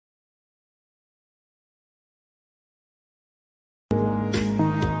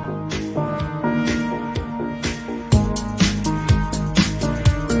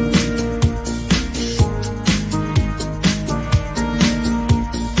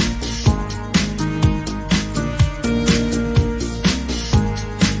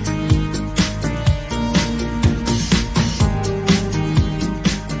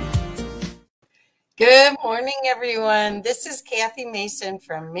everyone. This is Kathy Mason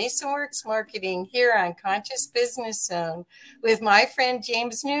from MasonWorks Marketing here on Conscious Business Zone with my friend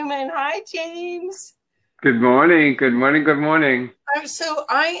James Newman. Hi, James. Good morning. Good morning. Good morning.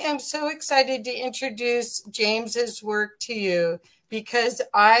 I am so excited to introduce James's work to you because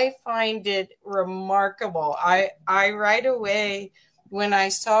I find it remarkable. I right away when I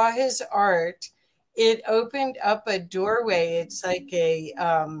saw his art, it opened up a doorway. It's like a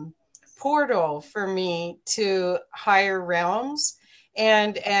portal for me to higher realms,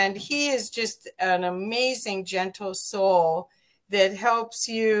 and he is just an amazing, gentle soul that helps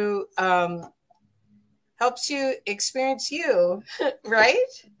you experience you, right?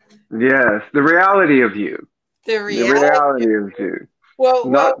 Yes, the reality of you. The The reality. reality of you. Well,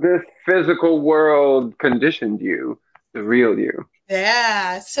 Not this physical world conditioned you, the real you.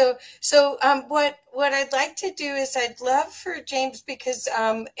 yeah. What I'd like to do is I'd love for James because,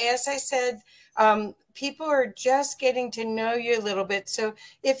 as I said, people are just getting to know you a little bit. So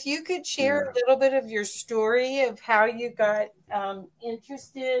if you could share Yeah. a little bit of your story of how you got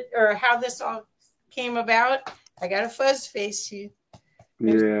interested or how this all came about. I got a fuzz face.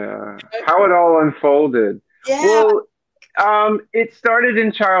 There's, Yeah. How it all unfolded. yeah. Well, it started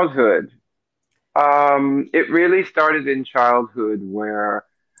in childhood. It really started in childhood where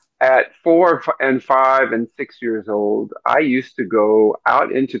at 4 and 5 and 6 years old, I used to go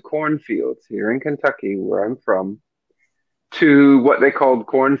out into cornfields here in Kentucky, where I'm from, to what they called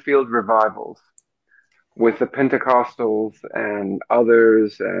cornfield revivals with the Pentecostals and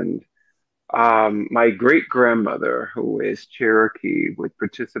others. And my great grandmother, who is Cherokee, would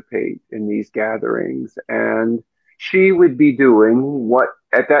participate in these gatherings. And she would be doing what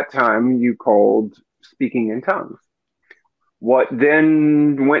at that time you called speaking in tongues. What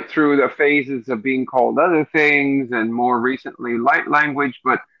then went through the phases of being called other things and more recently light language.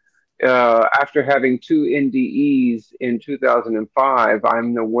 But after having two NDEs in 2005,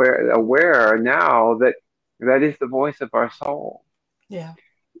 I'm aware now that that is the voice of our soul. Yeah.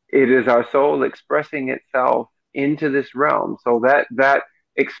 It is our soul expressing itself into this realm. So that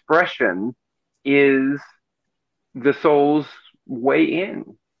expression is the soul's way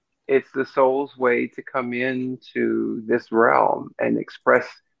in. It's the soul's way to come into this realm and express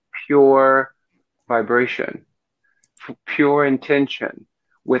pure vibration, pure intention,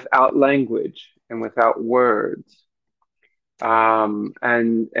 without language and without words. And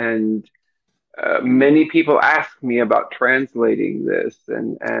many people ask me about translating this,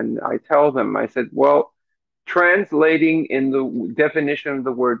 and I tell them, I said, well, translating in the definition of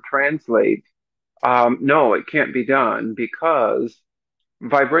the word translate, no, it can't be done because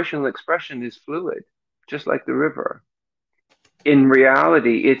vibrational expression is fluid, just like the river. In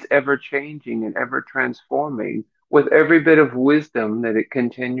reality, it's ever changing and ever transforming with every bit of wisdom that it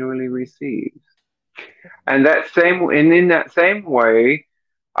continually receives. And in that same way,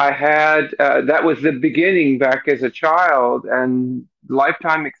 I had that was the beginning back as a child, and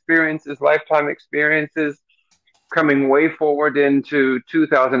lifetime experiences, coming way forward into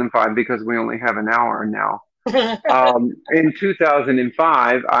 2005 because we only have an hour now. In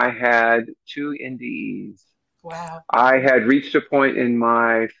 2005, I had two NDEs. Wow. I had reached a point in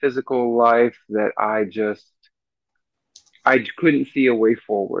my physical life that I couldn't see a way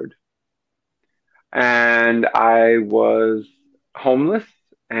forward. And I was homeless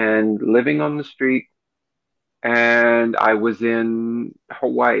and living on the street. And I was in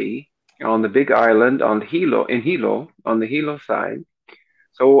Hawaii on the big island in Hilo, on the Hilo side.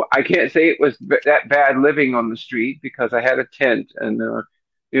 So I can't say it was that bad living on the street because I had a tent and,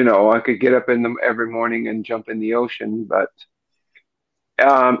 I could get up every morning and jump in the ocean. But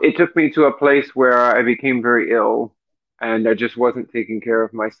it took me to a place where I became very ill and I just wasn't taking care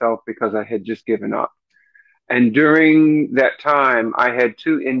of myself because I had just given up. And during that time, I had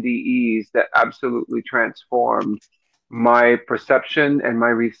two NDEs that absolutely transformed my perception and my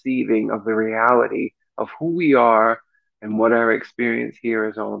receiving of the reality of who we are and what our experience here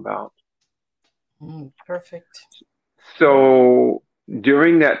is all about. Perfect. So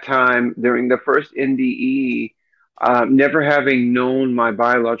during that time, during the first NDE, never having known my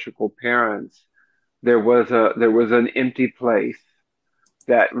biological parents, there was an empty place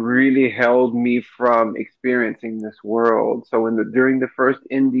that really held me from experiencing this world. So during the first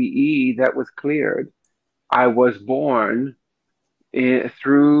NDE that was cleared, I was born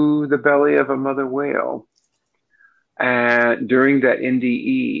through the belly of a mother whale. And during that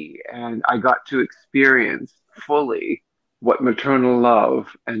NDE, and I got to experience fully what maternal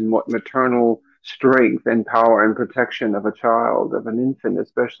love and what maternal strength and power and protection of a child, of an infant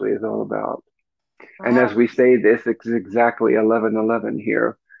especially, is all about. And Wow. as we say this, it's exactly 11:11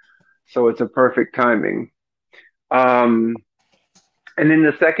 here. So it's a perfect timing. Um, and then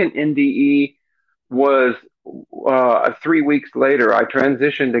the second NDE was 3 weeks later. I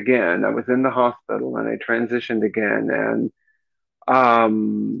transitioned again. I was in the hospital and I transitioned again, and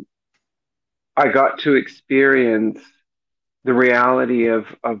I got to experience the reality of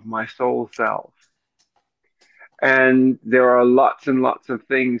my soul self. And there are lots and lots of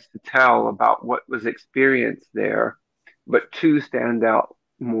things to tell about what was experienced there, but two stand out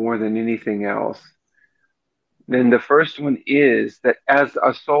more than anything else. Then the first one is that as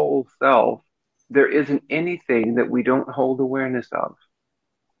a soul self, there isn't anything that we don't hold awareness of.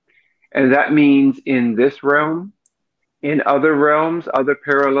 And that means in this realm, in other realms, other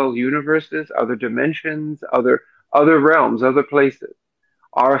parallel universes, other dimensions, other realms, other places.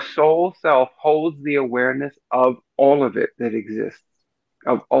 Our soul self holds the awareness of all of it that exists,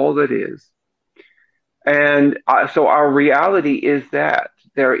 of all that is. And so our reality is that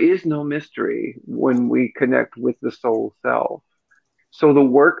there is no mystery when we connect with the soul self. So the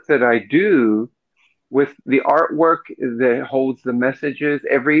work that I do with the artwork that holds the messages,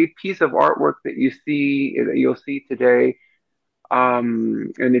 every piece of artwork that you see, that you'll see today,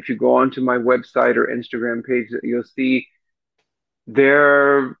 and if you go onto my website or Instagram page, you'll see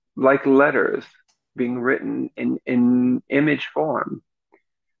they're like letters being written in image form,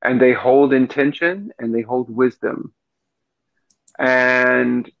 and they hold intention and they hold wisdom.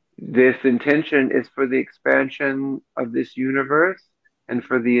 And this intention is for the expansion of this universe and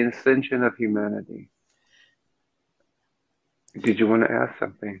for the ascension of humanity. Did you want to ask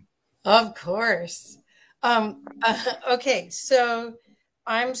something? Of course. Okay, so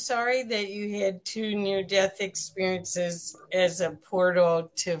I'm sorry that you had two near-death experiences as a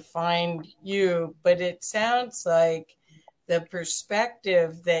portal to find you, but it sounds like the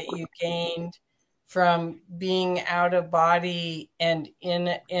perspective that you gained from being out of body and in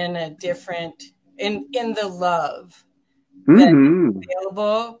a different in the love that Mm-hmm. is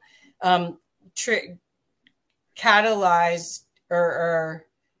available, um, catalyzed or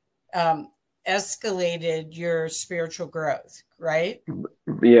um, escalated your spiritual growth, right?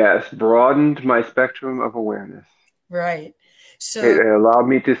 Yes, broadened my spectrum of awareness. Right. It So, allowed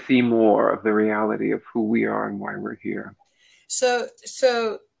me to see more of the reality of who we are and why we're here.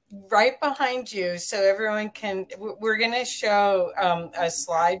 so right behind you, so everyone can, we're going to show a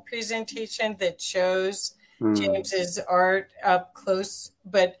slide presentation that shows Mm. James's art up close,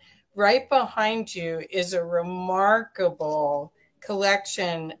 but right behind you is a remarkable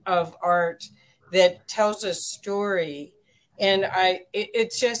collection of art that tells a story. And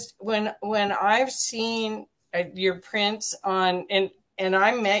it's just when I've seen your prints on, and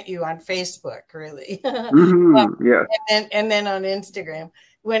I met you on Facebook, really. Mm-hmm. Yes. And then on Instagram.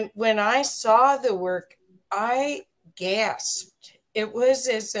 When I saw the work, I gasped. It was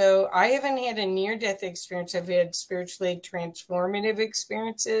as though I haven't had a near death experience. I've had spiritually transformative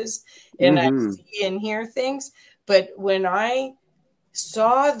experiences, and I Mm-hmm. see and hear things. But when I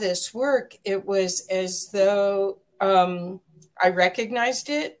saw this work, it was as though I recognized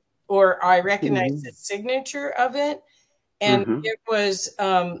it, or I recognized Mm-hmm. the signature of it, and Mm-hmm. it was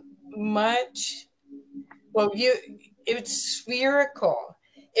much well, it's spherical.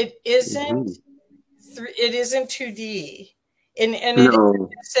 It isn't Mm-hmm. it isn't 2D. And it No,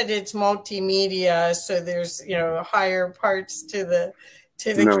 said it's multimedia, so there's, higher parts to the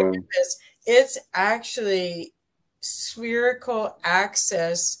no. canvas. It's actually spherical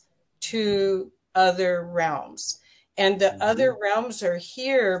access to other realms. And the Mm-hmm. other realms are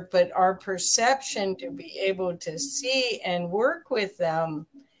here, but our perception to be able to see and work with them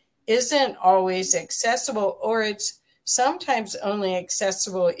isn't always accessible, or it's sometimes only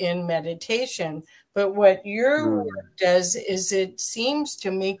accessible in meditation. But what your work Mm. does is it seems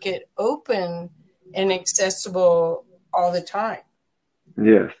to make it open and accessible all the time.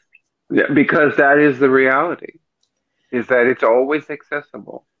 Yes. Yeah, because that is the reality, is that it's always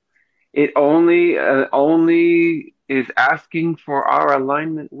accessible. It only is asking for our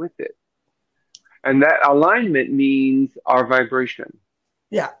alignment with it. And that alignment means our vibration,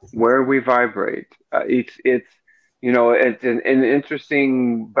 Yeah. where we vibrate. It's an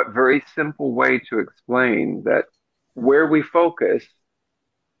interesting but very simple way to explain that where we focus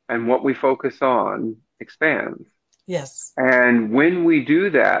and what we focus on expands. Yes. And when we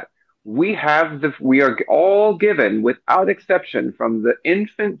do that, we are all given without exception, from the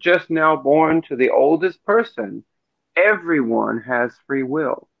infant just now born to the oldest person, everyone has free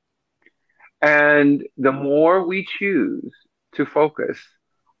will. And the more we choose to focus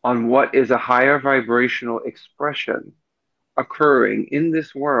on what is a higher vibrational expression occurring in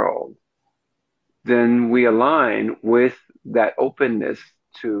this world, then we align with that openness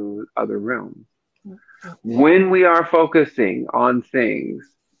to other realms. When we are focusing on things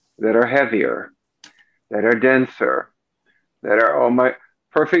that are heavier, that are denser, that are, oh my,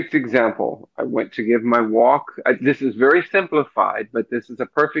 perfect example. I went to give my walk. This is very simplified, but this is a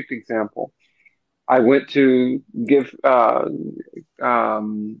perfect example. I went to give Ani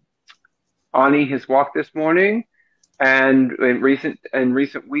his walk this morning, and in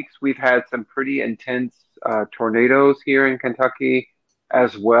recent weeks we've had some pretty intense tornadoes here in Kentucky,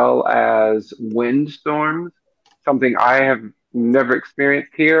 as well as windstorms. Something I have never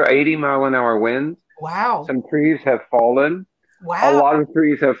experienced here. 80-mile-an-hour winds. Wow. Some trees have fallen. A Wow. lot of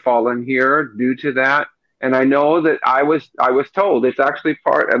trees have fallen here due to that. And I know that I was told it's actually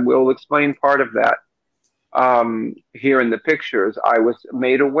part, and we'll explain part of that here in the pictures. I was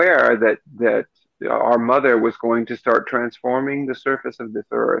made aware that our mother was going to start transforming the surface of this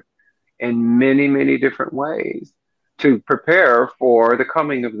earth in many, many different ways to prepare for the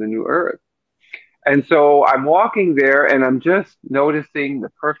coming of the new earth. And so I'm walking there and I'm just noticing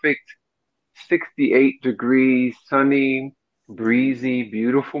the perfect 68 degrees, sunny, breezy,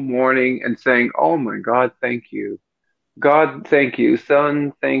 beautiful morning and saying, "Oh my God, thank you. God, thank you.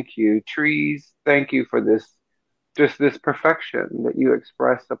 Sun, thank you. Trees, thank you for this, just this perfection that you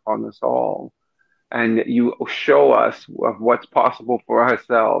express upon us all. And that you show us of what's possible for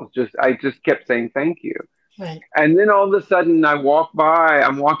ourselves." I just kept saying thank you. Right. And then all of a sudden I'm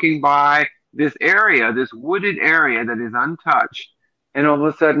walking by this area, this wooded area that is untouched. And all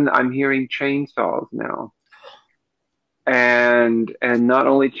of a sudden I'm hearing chainsaws now. And not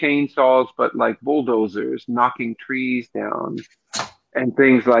only chainsaws, but like bulldozers knocking trees down and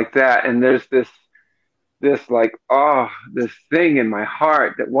things like that. And there's this like, oh, this thing in my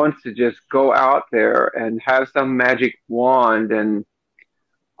heart that wants to just go out there and have some magic wand and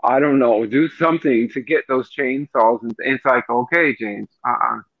I don't know, do something to get those chainsaws. And it's like, okay, James,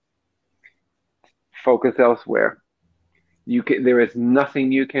 focus elsewhere. There is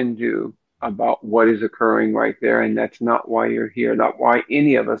nothing you can do about what is occurring right there, and that's not why you're here, not why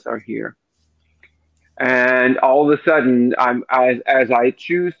any of us are here. And all of a sudden, as I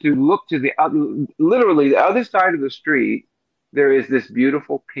choose to look to the other, literally the other side of the street, there is this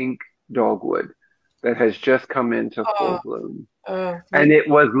beautiful pink dogwood that has just come into full Oh, bloom. oh, And it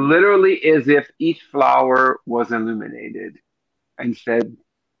was literally as if each flower was illuminated and said,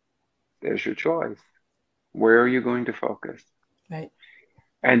 "There's your choice. Where are you going to focus?" right.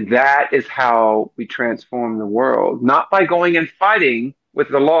 And that is how we transform the world, not by going and fighting with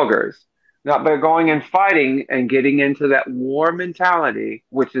the loggers, not by going and fighting and getting into that war mentality,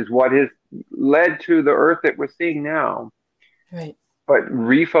 which is what has led to the earth that we're seeing now, Right. but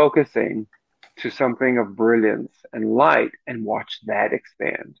refocusing to something of brilliance and light and watch that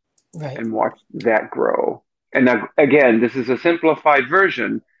expand Right. and watch that grow. And again, this is a simplified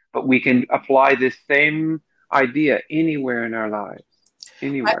version, but we can apply this same idea anywhere in our lives, I,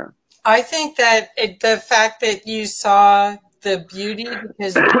 anywhere. I think that the fact that you saw the beauty,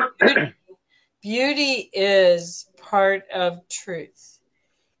 because beauty is part of truth.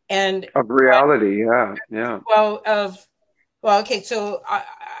 And Of reality, yeah, yeah. well, okay, so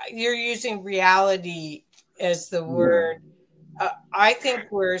you're using reality as the Yeah. word. I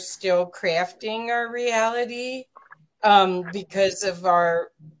think we're still crafting our reality because of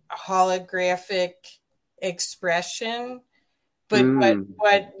our holographic expression. But Mm,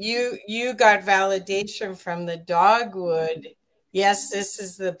 what you got validation from the dogwood. Yes, this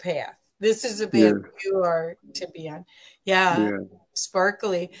is the path. This is the path yeah, you are to be on. Yeah, yeah.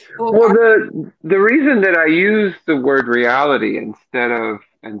 sparkly. Well, Well, the reason that I use the word reality instead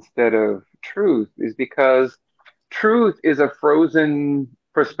of truth is because truth is a frozen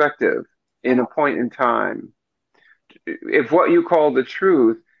perspective in a point in time. If what you call the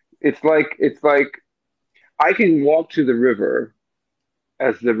truth, it's like I can walk to the river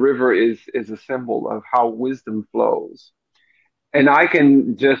as the river is a symbol of how wisdom flows. And I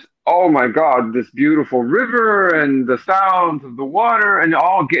can just, oh my God, this beautiful river and the sounds of the water and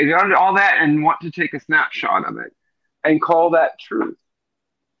all get under all that and want to take a snapshot of it and call that truth.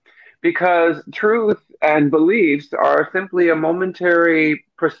 Because truth and beliefs are simply a momentary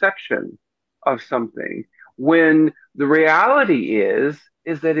perception of something when the reality is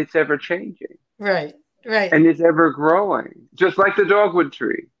that it's ever changing right, right. and it's ever growing, just like the dogwood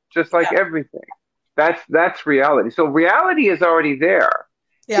tree, just like Yeah, everything. That's reality. So reality is already there.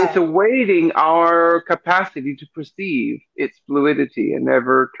 It's yeah. awaiting our capacity to perceive its fluidity and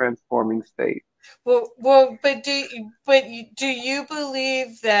ever transforming state. But do you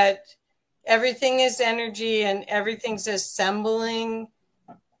believe that everything is energy and everything's assembling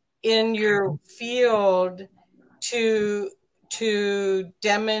in your field to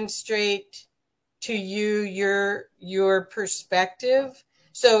demonstrate to you your perspective.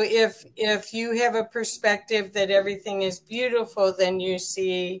 So if you have a perspective that everything is beautiful, then you You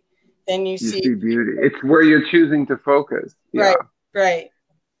see see beauty. It's where you're choosing to focus. Yeah. right, right.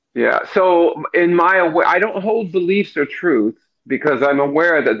 Yeah. So I don't hold beliefs or truths because I'm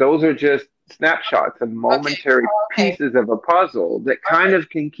aware that those are just snapshots and Okay, momentary okay, pieces of a puzzle that all kind right. of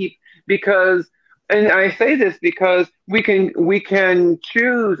can keep because and I say this because we can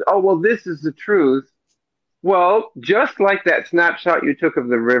choose, oh well, this is the truth. Well, just like that snapshot you took of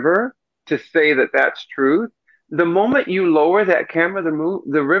the river to say that that's truth, the moment you lower that camera,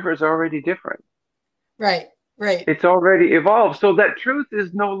 the river's already different. Right, right. It's already evolved. So that truth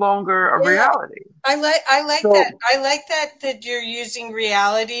is no longer a Yeah, reality. I like that. So I like that you're using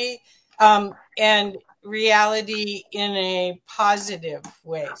reality, and reality in a positive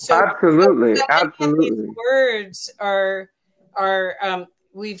way. So absolutely, many of these absolutely. words are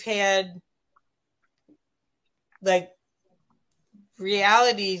we've had like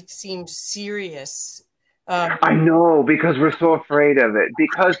reality seems serious. I know because we're so afraid of it,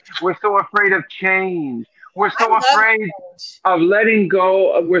 because we're so afraid of change. We're I so love afraid change. of letting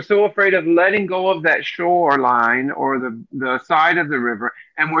go. We're so afraid of letting go of that shoreline or the side of the river.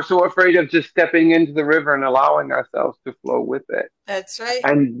 And we're so afraid of just stepping into the river and allowing ourselves to flow with it. That's right.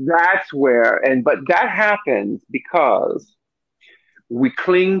 And that's where, but that happens because we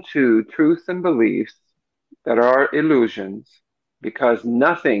cling to truths and beliefs that are illusions because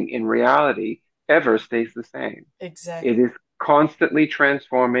nothing in reality ever stays the same. It Exactly. is constantly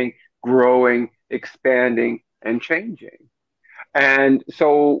transforming, growing, expanding, and changing. And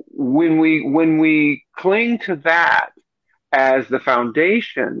so when we cling to that as the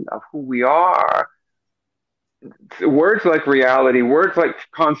foundation of who we are, words like reality, words like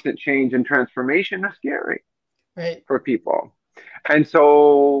constant change and transformation are scary Right. for people. And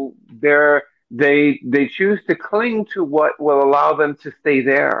so they choose to cling to what will allow them to stay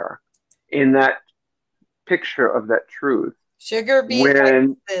there in that picture of that truth. Sugar Bee When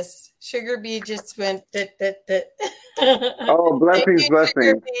likes this. Sugar Bee just went that. oh, Thank blessings, you,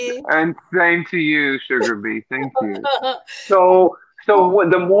 Sugar blessings, Bee. and same to you, Sugar Bee. Thank you. So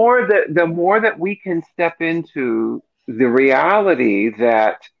the more that we can step into the reality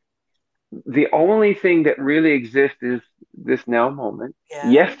that the only thing that really exists is this now moment. Yeah.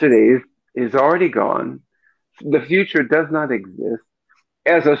 Yesterday is already gone. The future does not exist.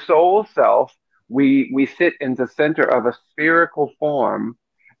 As a soul self, we sit in the center of a spherical form,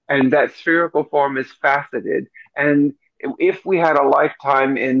 and that spherical form is faceted. And if we had a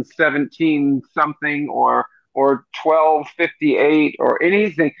lifetime in 17 something or 1258 or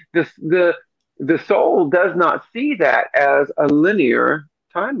anything, the soul does not see that as a linear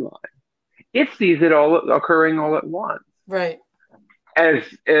timeline. It sees it all occurring all at once. Right. As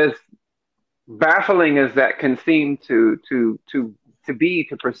baffling as that can seem to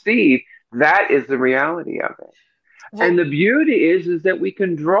perceive, that is the reality of it. And Well, the beauty is that we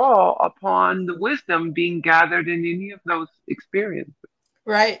can draw upon the wisdom being gathered in any of those experiences.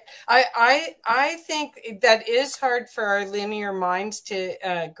 right. I think that is hard for our linear minds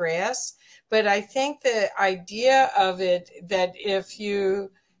to grasp, but I think the idea of it that if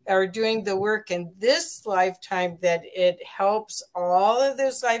you are doing the work in this lifetime, that it helps all of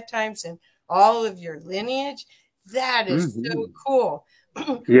those lifetimes and all of your lineage, that is so Hmm. cool.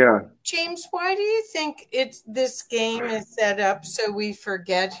 Yeah. James, why do you think it's this game is set up so we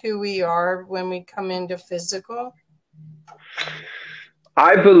forget who we are when we come into physical?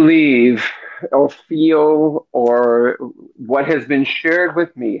 I believe or feel or what has been shared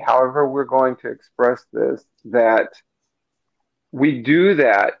with me, however we're going to express this, that we do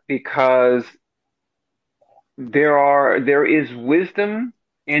that because there is wisdom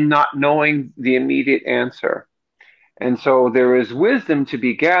in not knowing the immediate answer. And so there is wisdom to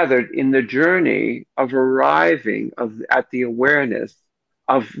be gathered in the journey of arriving at the awareness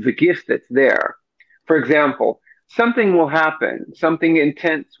of the gift that's there. For example, something will happen, something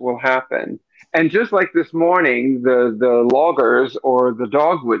intense will happen. And just like this morning, the loggers or the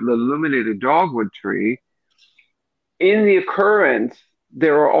illuminated dogwood tree, in the occurrence,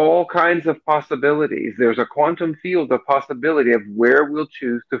 there are all kinds of possibilities. There's a quantum field of possibility of where we'll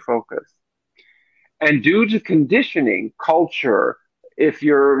choose to focus. And due to conditioning, culture, if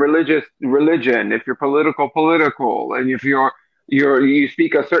you're religious, religion, if you're political, political, and if you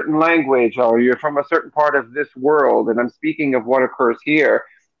speak a certain language or you're from a certain part of this world, and I'm speaking of what occurs here,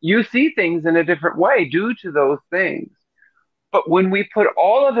 you see things in a different way due to those things. But when we put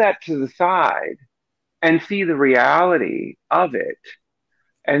all of that to the side and see the reality of it,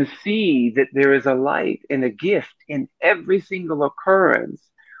 and see that there is a light and a gift in every single occurrence,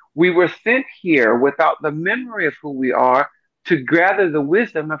 We were sent here without the memory of who we are to gather the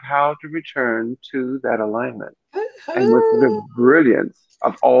wisdom of how to return to that alignment and with the Woohoo! brilliance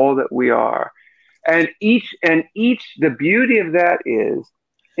of all that we are. The beauty of that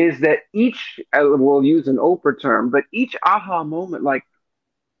is that each, we'll use an Oprah term, but each aha moment, like,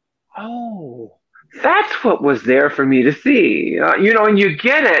 oh, that's what was there for me to see. And you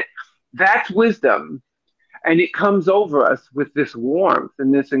get it. That's wisdom. And it comes over us with this warmth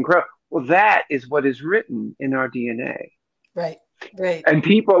and this incredible. Well, that is what is written in our DNA. Right, right. And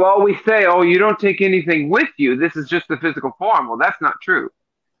people always say, oh, you don't take anything with you. This is just the physical form. Well, that's not true.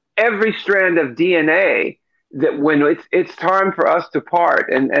 Every strand of DNA that when it's time for us to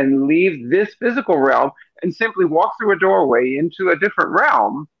part and leave this physical realm and simply walk through a doorway into a different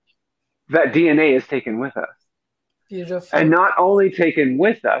realm, that DNA is taken with us. And Beautiful. not only taken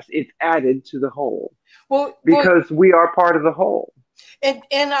with us, it's added to the whole. Well, Because we are part of the whole. and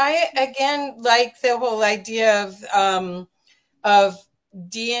I again like the whole idea of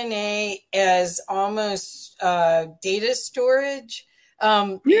DNA as almost data storage,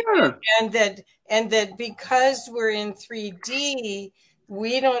 Yeah. and that because we're in 3D,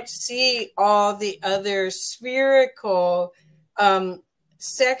 we don't see all the other spherical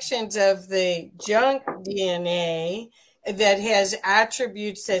sections of the junk DNA that has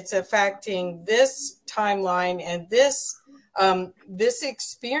attributes that's affecting this timeline and this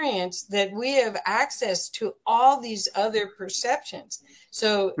experience, that we have access to all these other perceptions.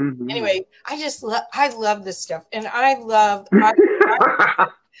 So Mm-hmm. anyway, I love this stuff, and I've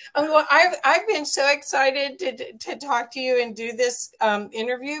been so excited to talk to you and do this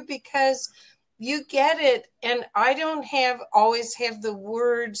interview, because you get it, and I don't always have the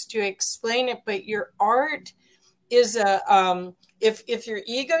words to explain it, but your art is if your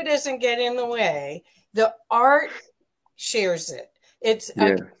ego doesn't get in the way, the art shares it. It's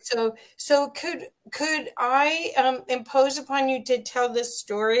Yeah. so could I impose upon you to tell the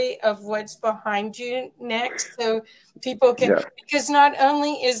story of what's behind you next, so people can, Yeah. because not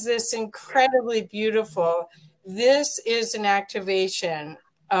only is this incredibly beautiful, this is an activation.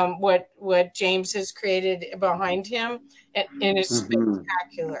 What James has created behind him, and is Mm-hmm.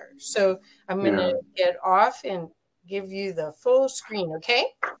 spectacular. So I'm going to Yeah. get off and give you the full screen, okay?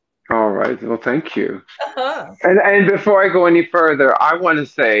 All right. Well, thank you. Uh-huh. And before I go any further, I want to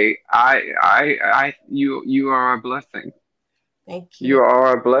say you are a blessing. Thank you. You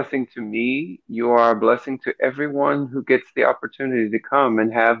are a blessing to me. You are a blessing to everyone who gets the opportunity to come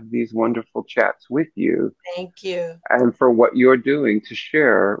and have these wonderful chats with you, Thank you. and for what you're doing to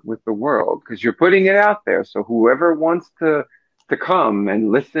share with the world, because you're putting it out there. So whoever wants to come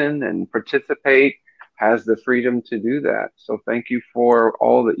and listen and participate has the freedom to do that. So thank you for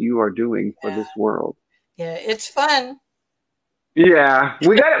all that you are doing for Yeah, this world. yeah, it's fun. Yeah,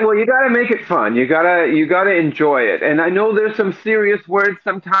 we got well, you got to make it fun. You got to enjoy it. And I know there's some serious words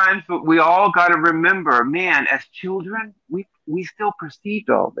sometimes, but we all got to remember, man, as children, we still perceived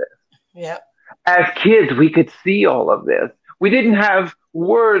all this. Yep. As kids, we could see all of this. We didn't have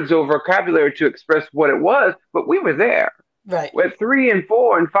words or vocabulary to express what it was, but we were there. Right. At 3 and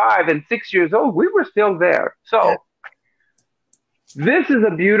 4 and 5 and 6 years old, we were still there. Yeah. So this is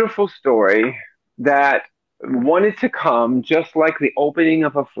a beautiful story that wanted to come just like the opening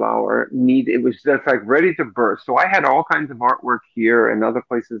of a flower. It was just like ready to burst. So I had all kinds of artwork here and other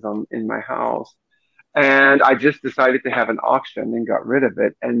places in my house. And I just decided to have an auction and got rid of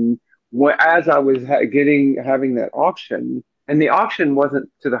it. And as I was having that auction, and the auction wasn't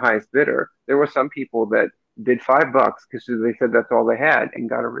to the highest bidder. There were some people that did $5 because they said that's all they had and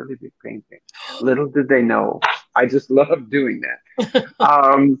got a really big painting. Little did they know, I just love doing that.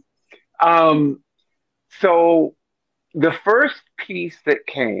 Um, um, so the first piece that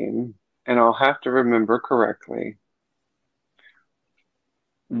came, and I'll have to remember correctly,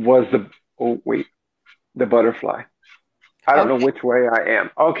 was the butterfly. I don't know Okay. which way I am.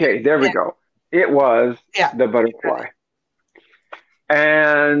 Okay, there we Yeah. go. It was Yeah. the butterfly.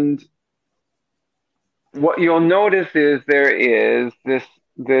 And what you'll notice is there is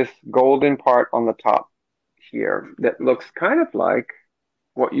this golden part on the top here that looks kind of like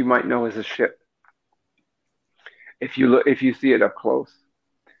what you might know as a ship if you see it up close.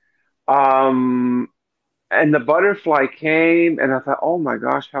 Um, and the butterfly came, and I thought, oh my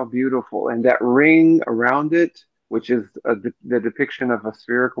gosh, how beautiful! And that ring around it, which is the depiction of a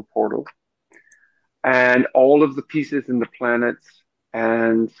spherical portal, and all of the pieces in the planets.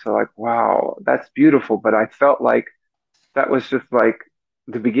 And so, like, wow, that's beautiful. But I felt like that was just like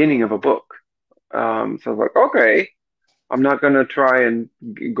the beginning of a book. So I was like, okay, I'm not going to try and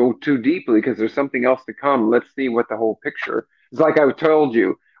go too deeply because there's something else to come. Let's see what the whole picture is. Like I told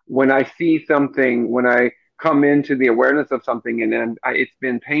you, when I see something, when I come into the awareness of something and then it's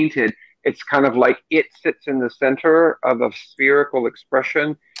been painted, it's kind of like it sits in the center of a spherical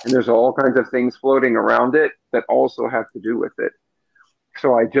expression, and there's all kinds of things floating around it that also have to do with it.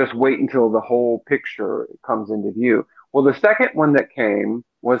 So I just wait until the whole picture comes into view. Well, the second one that came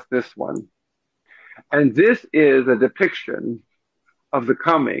was this one. And this is a depiction of the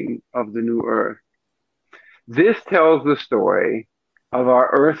coming of the new earth. This tells the story of our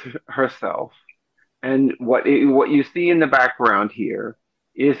earth herself. And what you see in the background here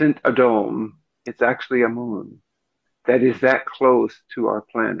isn't a dome. It's actually a moon that is that close to our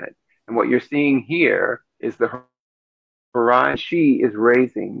planet. And what you're seeing here is the horizon. She is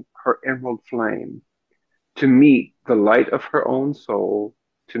raising her emerald flame to meet the light of her own soul,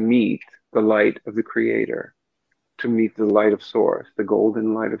 to meet the light of the Creator, to meet the light of Source, the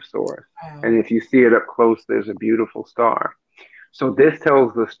golden light of Source. Wow. And if you see it up close, there's a beautiful star. So this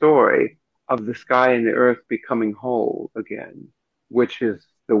tells the story of the sky and the earth becoming whole again, which is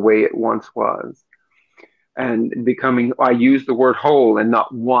the way it once was. And becoming, I use the word whole and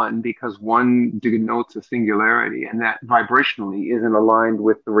not one, because one denotes a singularity, and that vibrationally isn't aligned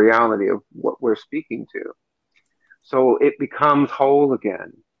with the reality of what we're speaking to. So it becomes whole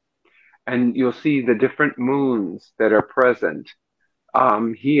again. And you'll see the different moons that are present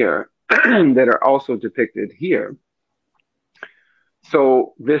here that are also depicted here.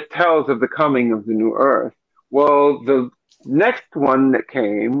 So this tells of the coming of the new earth. Well, the next one that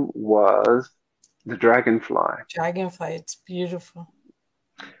came was the dragonfly. Dragonfly, it's beautiful.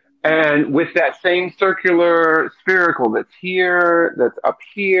 And with that same circular spherical that's here, that's up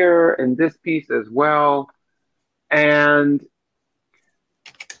here, and this piece as well. And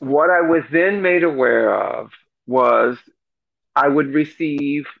what I was then made aware of was I would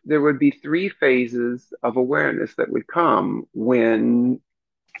receive, there would be 3 phases of awareness that would come when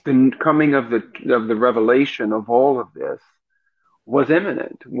the coming of the revelation of all of this was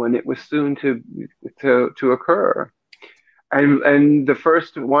imminent, when it was soon to occur. And the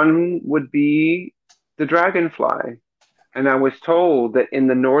first one would be the dragonfly. And I was told that in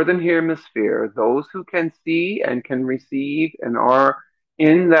the northern hemisphere, those who can see and can receive and are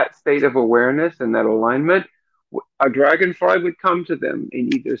in that state of awareness and that alignment, a dragonfly would come to them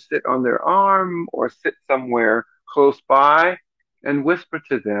and either sit on their arm or sit somewhere close by and whisper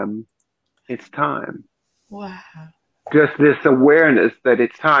to them, it's time. Wow. Just this awareness that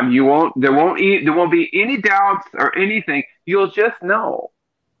it's time. There won't be any doubts or anything. You'll just know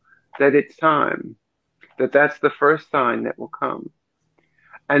that it's time. That's the first sign that will come.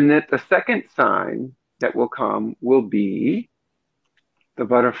 And that the second sign that will come will be the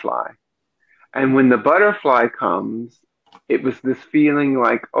butterfly. And when the butterfly comes, it was this feeling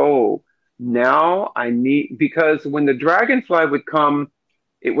like, oh, now I need, because when the dragonfly would come,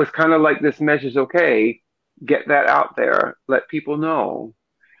 it was kind of like this message, okay, get that out there, let people know.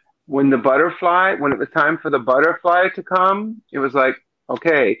 When it was time for the butterfly to come, it was like,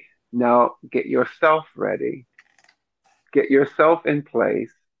 okay, now get yourself ready. Get yourself in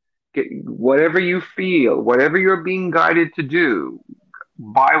place. Get whatever you feel, whatever you're being guided to do.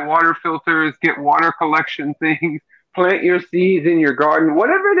 Buy water filters, get water collection things, plant your seeds in your garden,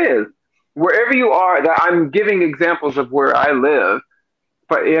 whatever it is. Wherever you are, that I'm giving examples of where I live,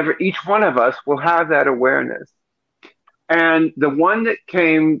 but each one of us will have that awareness. And the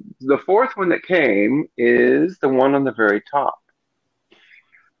fourth one that came is the one on the very top.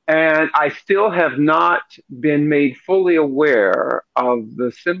 And I still have not been made fully aware of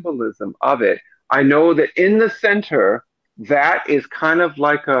the symbolism of it. I know that in the center, that is kind of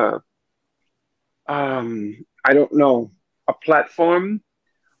like a platform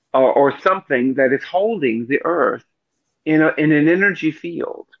or something that is holding the earth in an energy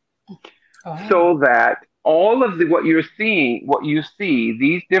field. Oh. So that all of what you see,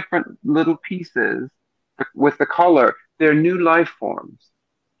 these different little pieces with the color, they're new life forms.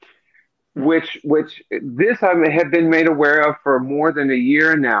 Which this I have been made aware of for more than a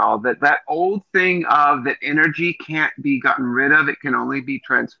year now, that old thing of that energy can't be gotten rid of, it can only be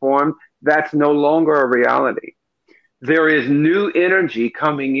transformed, that's no longer a reality. There is new energy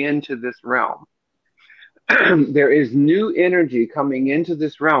coming into this realm. There is new energy coming into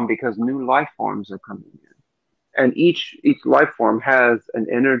this realm because new life forms are coming in. And each life form has an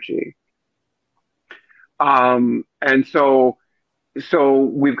energy. And so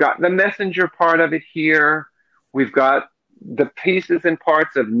we've got the messenger part of it here. We've got the pieces and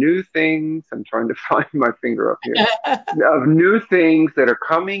parts of new things. I'm trying to find my finger up here. Of new things that are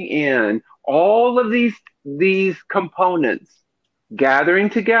coming in. All of these components gathering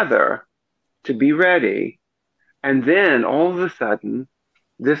together to be ready. And then all of a sudden,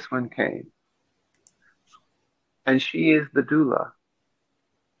 this one came. And she is the doula.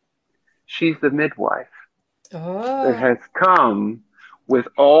 She's the midwife that Oh. has come with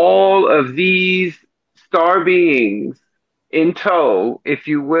all of these star beings in tow, if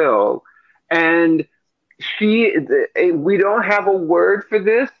you will. And we don't have a word for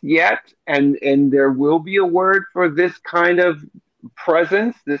this yet, and there will be a word for this kind of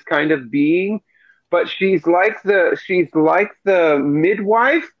presence, this kind of being. But she's like the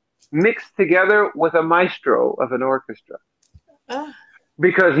midwife mixed together with a maestro of an orchestra. Ah.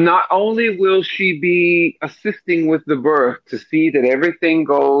 Because not only will she be assisting with the birth to see that everything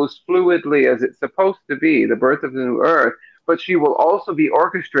goes fluidly as it's supposed to be, the birth of the new earth, but she will also be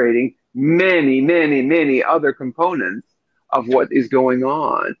orchestrating many, many, many other components of what is going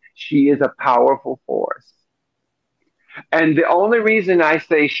on. She is a powerful force. And the only reason I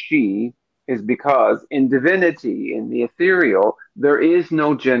say she is because in divinity, in the ethereal, there is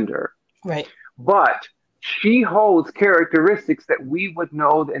no gender. Right. But she holds characteristics that we would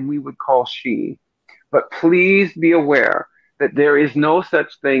know and we would call she. But please be aware that there is no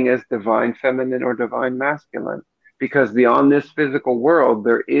such thing as divine feminine or divine masculine, because beyond this physical world,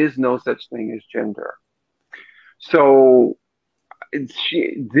 there is no such thing as gender. So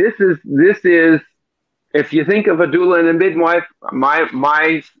this is, if you think of a doula and a midwife,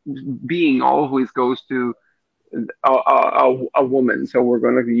 my being always goes to a woman. So we're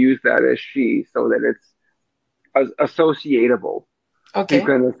going to use that as she, so that it's associatable. You Okay.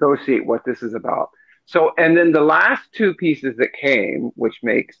 can associate what this is about. So, and then the last two pieces that came, which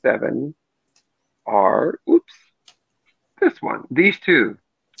make 7, are, this one, these two.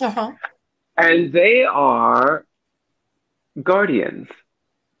 Uh-huh. And they are guardians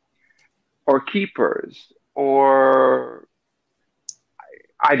or keepers, or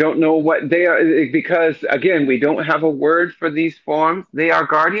I don't know what they are, because again, we don't have a word for these forms. They are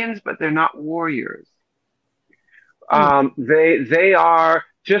guardians, but they're not warriors. Mm. They are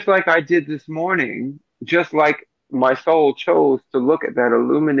just like I did this morning, just like my soul chose to look at that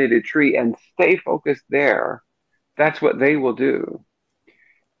illuminated tree and stay focused there. That's what they will do,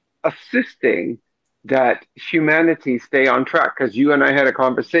 assisting that humanity stay on track. Because you and I had a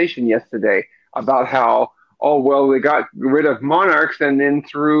conversation yesterday about how, oh, well, they got rid of monarchs and then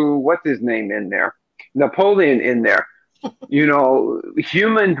threw what's his name in there, Napoleon in there.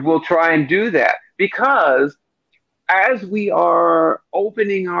 Humans will try and do that because as we are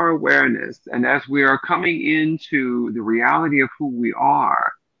opening our awareness and as we are coming into the reality of who we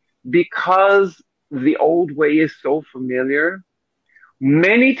are, because the old way is so familiar,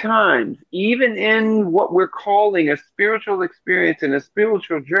 many times, even in what we're calling a spiritual experience and a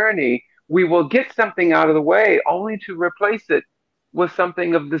spiritual journey, we will get something out of the way only to replace it with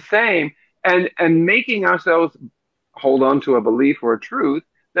something of the same, and making ourselves hold on to a belief or a truth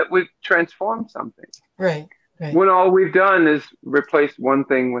that we've transformed something. Right. Right. When all we've done is replace one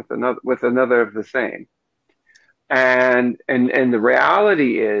thing with another of the same. And the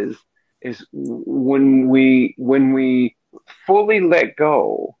reality is when we fully let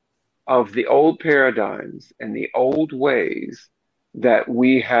go of the old paradigms and the old ways that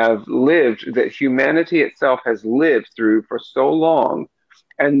we have lived, that humanity itself has lived through for so long.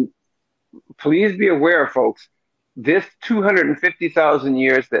 And please be aware, folks, this 250,000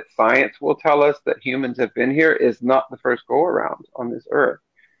 years that science will tell us that humans have been here is not the first go around on this earth.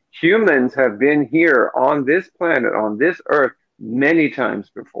 Humans have been here on this planet, on this earth, many times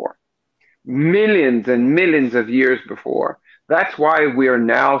before, millions and millions of years before. That's why we are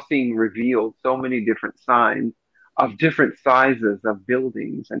now seeing revealed so many different signs of different sizes of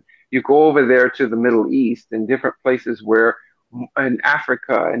buildings. And you go over there to the Middle East and different places where in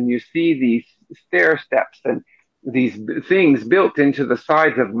Africa, and you see these stair steps and these things built into the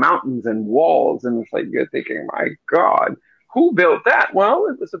sides of mountains and walls. And it's like, you're thinking, my God, who built that? Well,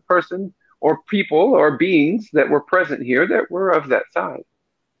 it was a person or people or beings that were present here that were of that size.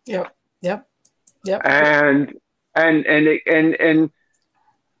 Yep. Yep. Yep. And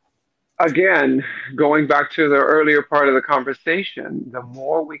again, going back to the earlier part of the conversation, the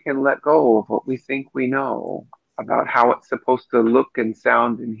more we can let go of what we think we know about how it's supposed to look and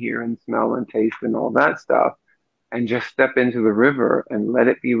sound and hear and smell and taste and all that stuff, and just step into the river and let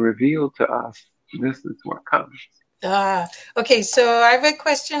it be revealed to us, this is what comes. Okay, so I have a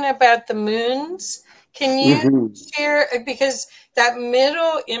question about the moons. Can you share, because that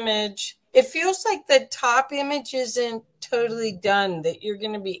middle image, it feels like the top image isn't totally done, that you're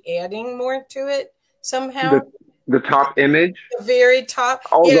going to be adding more to it somehow? The top image? The very top?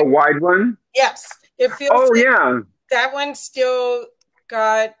 Oh, yeah. The wide one? Yes. It feels like yeah. that one still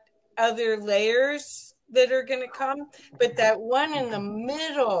got other layers that are going to come, but that one in the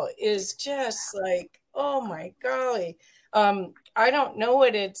middle is just like, oh my golly. I don't know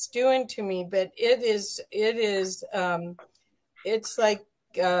what it's doing to me, but it's like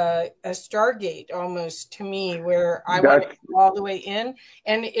a Stargate almost to me, where I want to That's go all the way in,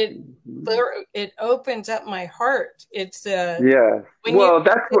 and it opens up my heart. It's yes. when you Well,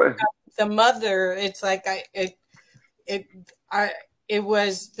 that's what. the mother, it's like I it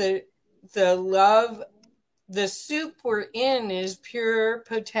was the love. The soup we're in is pure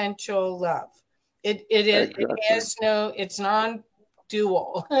potential love. It Exactly. has no, it's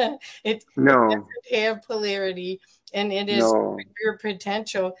non-dual. It No, doesn't have polarity, and it is no. pure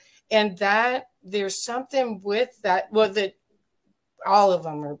potential. And that there's something with that. Well, that all of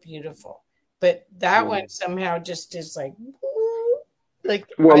them are beautiful, but that one No. somehow just is like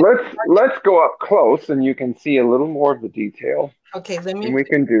Well, I. let's go up close, and you can see a little more of the detail, Okay, let and me we put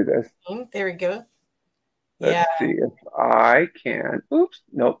can do this. it in. There we go. Let's Yeah. see if I can. Oops,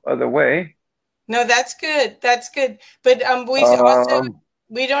 nope, other way. No, that's good. That's good. But Um, we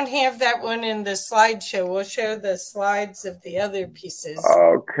don't have that one in the slideshow. We'll show the slides of the other pieces.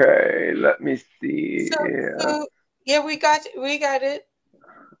 okay, let me see. So Yeah, so yeah, we got it.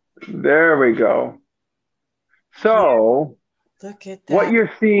 there we go. Yeah, So, look at what that.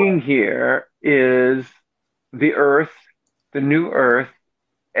 you're seeing here is the Earth, the new Earth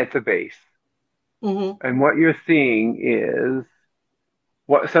at the base. Mm-hmm. And what you're seeing is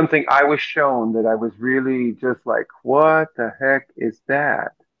what something I was shown that I was really just like, what the heck is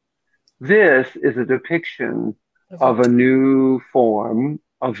that? This is a depiction Of a, of a new form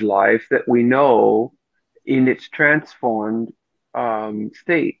of life that we know in its transformed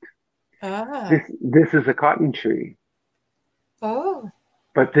state. ah, This is a cotton tree, oh,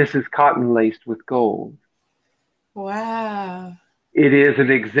 but this is cotton laced with gold. wow. It is an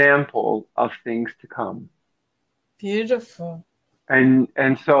example of things to come. Beautiful. And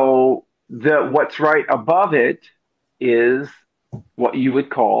so the what's right above it is what you would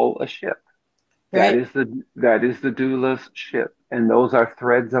call a ship. Right? That is the doula's ship, and those are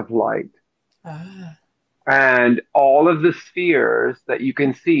threads of light. Ah. And all of the spheres that you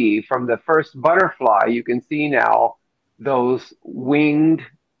can see from the first butterfly, you can see now those winged,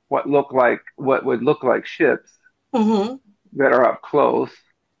 what would look like ships Mm-hmm. that are up close.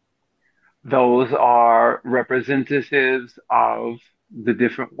 Those are representatives of the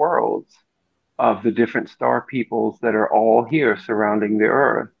different worlds, of the different star peoples that are all here surrounding the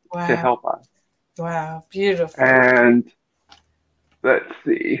earth to Wow. help us. Wow. Beautiful. And let's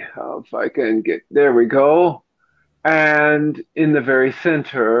see if I can get, there we go. And in the very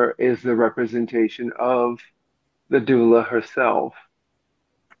center is the representation of the doula herself.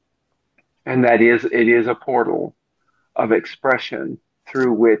 And it is a portal of expression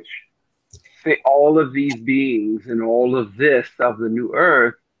through which all of these beings and all of this of the new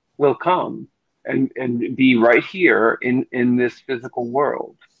earth will come and be right here in this physical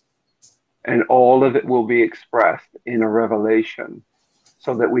world. And all of it will be expressed in a revelation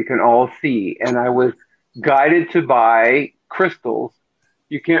so that we can all see. And I was guided to buy crystals.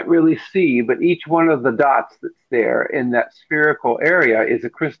 You can't really see, but each one of the dots that's there in that spherical area is a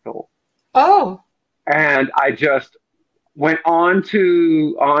crystal. Oh. And I just went on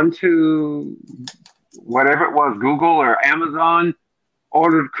to whatever it was, Google or Amazon,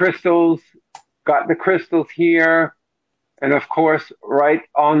 ordered crystals, got the crystals here, and of course, right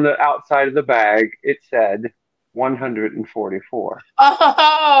on the outside of the bag, it said 144.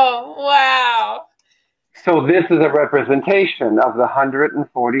 Oh, wow. So this is a representation of the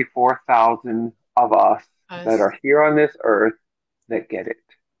 144,000 of us that Us. are here on this earth that get it.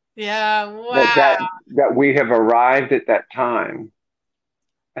 Yeah, That wow. that that we have arrived at that time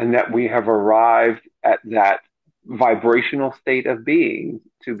and that we have arrived at that vibrational state of being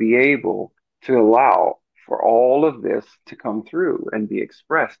to be able to allow for all of this to come through and be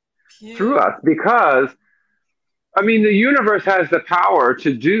expressed through Beautiful. us because I mean the universe has the power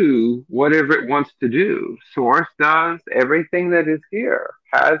to do whatever it wants to do. Source does, everything that is here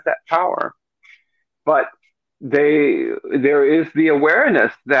has that power. But there is the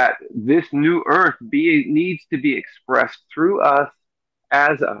awareness that this new earth needs to be expressed through us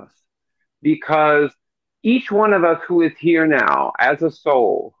as us because each one of us who is here now as a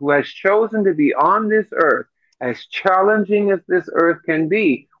soul who has chosen to be on this earth, as challenging as this earth can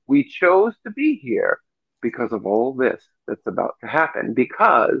be, we chose to be here because of all this that's about to happen,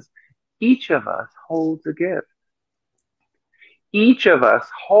 because each of us holds a gift. Each of us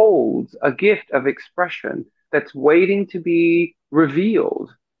holds a gift of expression that's waiting to be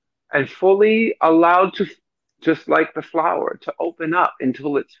revealed and fully allowed to, just like the flower, to open up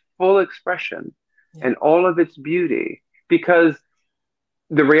until its full expression. and all of its beauty, because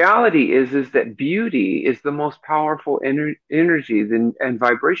the reality is that beauty is the most powerful energy and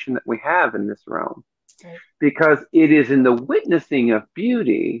vibration that we have in this realm, Right. because it is in the witnessing of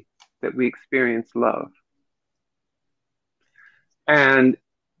beauty that we experience love. And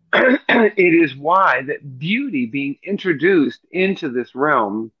it is why that beauty being introduced into this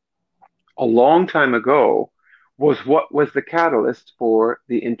realm a long time ago was what was the catalyst for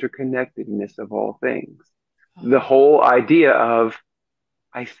the interconnectedness of all things. The whole idea of,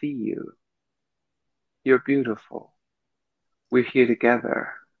 I see you, you're beautiful, we're here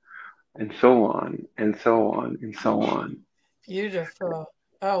together, and so on, and so on, and so on. Beautiful.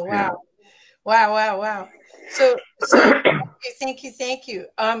 Oh, Yeah. wow. Wow, wow, wow. So thank you, thank you.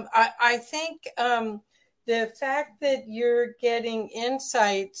 I think the fact that you're getting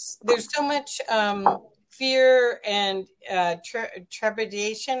insights, there's so much fear and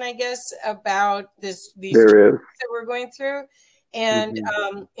trepidation, I guess, about these There is. that we're going through, and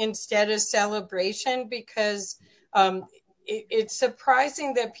Mm-hmm. instead of celebration, because it's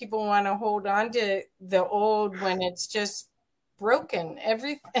surprising that people want to hold on to the old when it's just broken.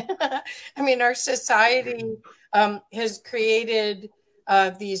 Everything. I mean, our society has created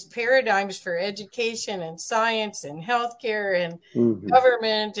these paradigms for education and science and healthcare and Mm-hmm.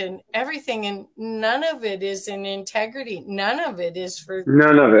 government and everything, and none of it is in integrity. None of it is for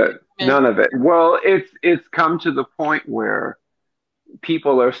None of it. meant. None of it. Well, it's come to the point where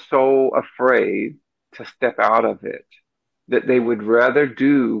people are so afraid to step out of it that they would rather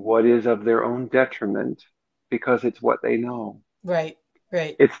do what is of their own detriment because it's what they know. Right,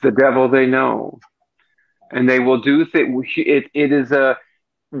 right. It's the devil they know. And they will do things. It is a,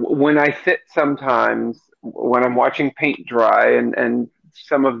 when I sit sometimes when I'm watching paint dry and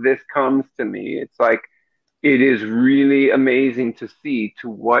some of this comes to me, it's like, it is really amazing to see to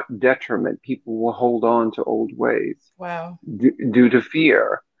what detriment people will hold on to old ways Wow. due to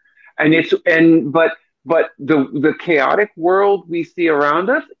fear. And it's, and, but the chaotic world we see around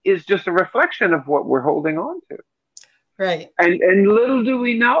us is just a reflection of what we're holding on to. Right. And little do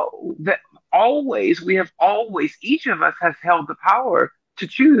we know that always, we have always, each of us has held the power to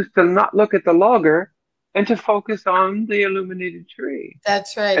choose to not look at the logger and to focus on the illuminated tree.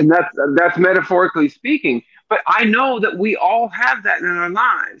 That's right. And that's metaphorically speaking. But I know that we all have that in our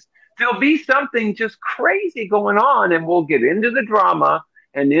lives. There'll be something just crazy going on, and we'll get into the drama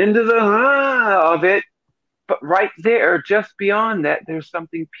and into the of it. But right there, just beyond that, there's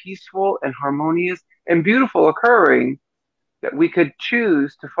something peaceful and harmonious and beautiful occurring that we could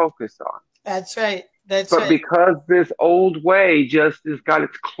choose to focus on. That's right. That's But right. because this old way just has got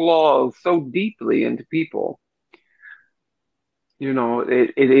its claws so deeply into people, you know,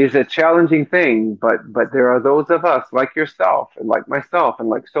 it is a challenging thing, but there are those of us like yourself and like myself and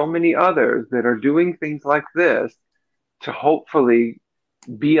like so many others that are doing things like this to hopefully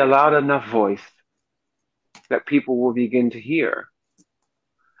be a loud enough voice that people will begin to hear,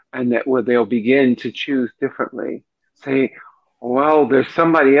 and that where they'll begin to choose differently. Say, well, there's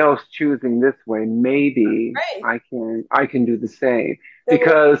somebody else choosing this way. Maybe Right. I can do the same,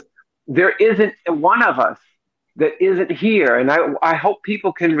 because there isn't one of us that isn't here. And I hope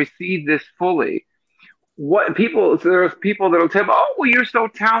people can receive this fully. What people, so there's people that'll tell me, oh, well, you're so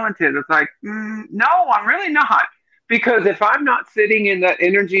talented. It's like, no, I'm really not. Because if I'm not sitting in that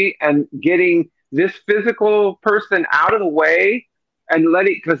energy and getting this physical person out of the way and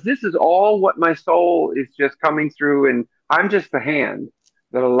letting, because this is all what my soul is just coming through, and I'm just the hand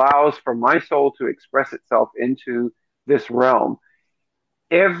that allows for my soul to express itself into this realm.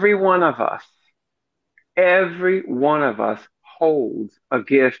 Every one of us, every one of us holds a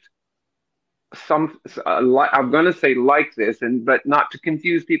gift. I'm going to say like this, and but not to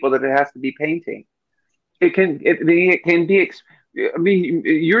confuse people that it has to be painting. It can be. I mean,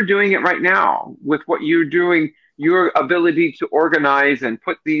 you're doing it right now with what you're doing. Your ability to organize and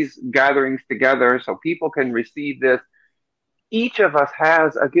put these gatherings together so people can receive this. Each of us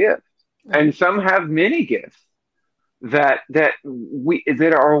has a gift, Right. and some have many gifts that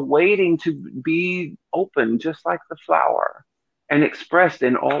are waiting to be open, just like the flower, and expressed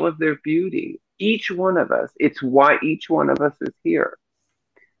in all of their beauty. Each one of us. It's why each one of us is here.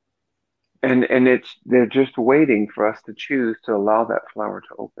 And they're just waiting for us to choose to allow that flower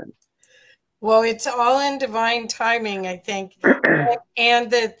to open. Well, it's all in divine timing, I think. And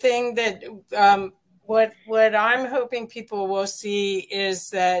the thing that what I'm hoping people will see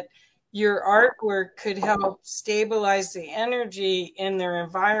is that your artwork could help stabilize the energy in their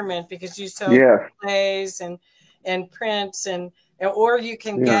environment, because you sell Yeah, plays and prints, and or you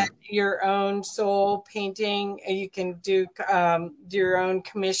can yeah, get your own soul painting, and you can do your own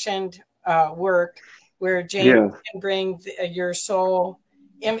commissioned work, where James Yes. can bring your soul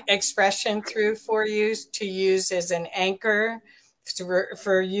expression through for you to use as an anchor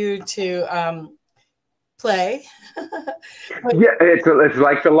for you to play. Yeah, it's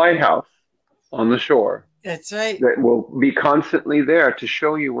like the lighthouse on the shore That's right. that will be constantly there to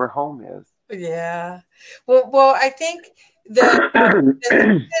show you where home is. Yeah. Well, I think the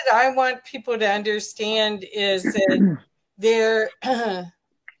thing that I want people to understand is that there,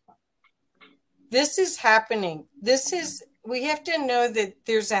 this is happening. We have to know that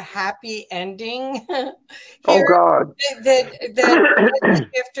there's a happy ending Oh here. God. That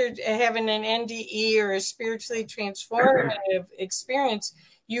after having an NDE or a spiritually transformative experience,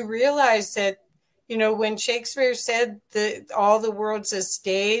 you realize that, when Shakespeare said that all the world's a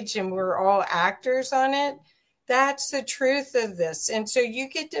stage and we're all actors on it, that's the truth of this. And so you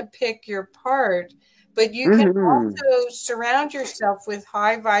get to pick your part, but you can Hmm. also surround yourself with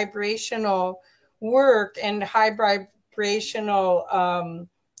high vibrational work and high vibrational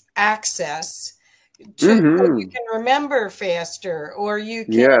access so you Hmm. can remember faster, or you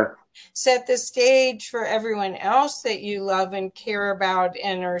can Yes. set the stage for everyone else that you love and care about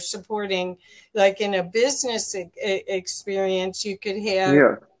and are supporting. Like in a business experience, you could have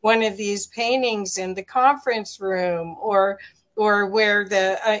Yes. one of these paintings in the conference room, or where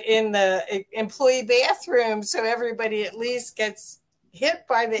the in the employee bathroom, so everybody at least gets hit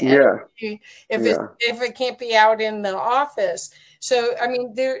by the Yes. energy Yeah. if it can't be out in the office. So I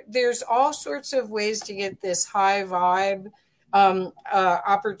mean, there's all sorts of ways to get this high vibe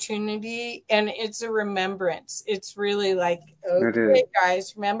opportunity, and it's a remembrance. It's really like, It is. okay,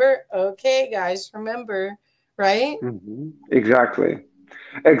 guys, remember. Okay, guys, remember. Right? Exactly.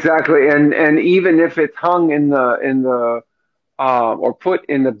 Exactly. And even if it's hung in the or put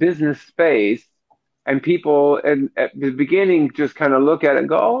in the business space, and people and at the beginning just kind of look at it and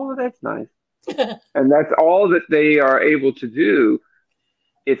go, "Oh, that's nice," and that's all that they are able to do.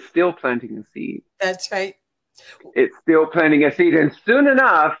 It's still planting a seed. That's right. It's still planting a seed, and soon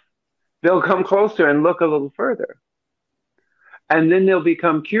enough, they'll come closer and look a little further, and then they'll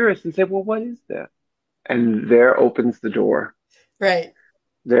become curious and say, "Well, what is that?" And there opens the door. Right.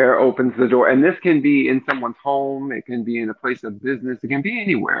 There opens the door, and this can be in someone's home. It can be in a place of business. It can be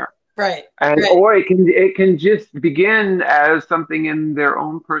anywhere. Right. And Right. or it can just begin as something in their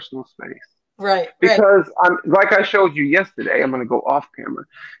own personal space. Right. Right. Because like I showed you yesterday, I'm going to go off camera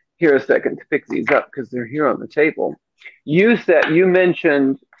here a second to pick these up because they're here on the table. You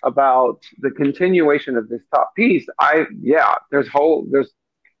mentioned about the continuation of this top piece. There's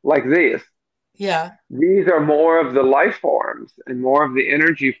like this. Yeah. These are more of the life forms and more of the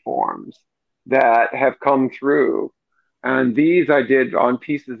energy forms that have come through. And these I did on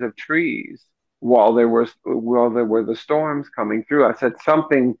pieces of trees while there were the storms coming through. I said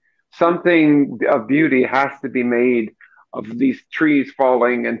something of beauty has to be made of these trees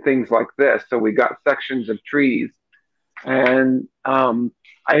falling and things like this. So we got sections of trees. And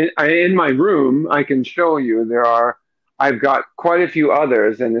I in my room I can show you I've got quite a few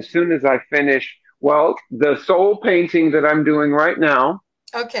others. And as soon as I finish, well, the soul painting that I'm doing right now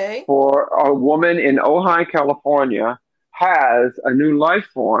Okay. for a woman in Ojai, California, has a new life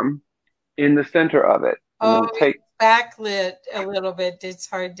form in the center of it. I'm Oh, going to it's take, backlit a little bit. It's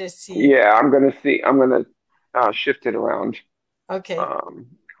hard to see. yeah, I'm going to shift it around. Okay. Um,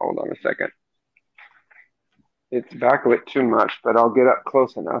 Hold on a second. It's backlit too much, but I'll get up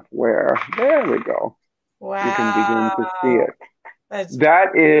close enough where, there we go. You can begin to see Wow. it. That's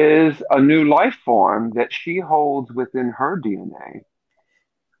That is a new life form that she holds within her DNA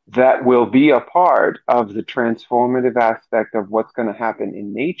that will be a part of the transformative aspect of what's going to happen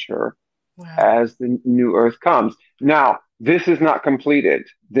in nature wow. as the new earth comes. Now, this is not completed.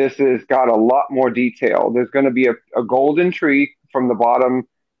 This has got a lot more detail. There's going to be a golden tree from the bottom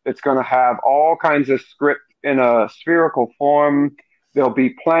that's going to have all kinds of script in a spherical form. There'll be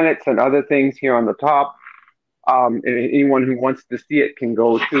planets and other things here on the top. Anyone who wants to see it can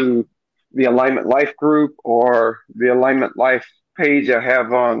go to the Alignment Life group or the Alignment Life page I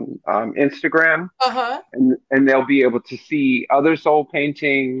have on Instagram, Uh-huh. and they'll be able to see other soul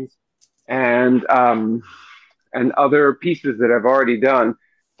paintings and other pieces that I've already done,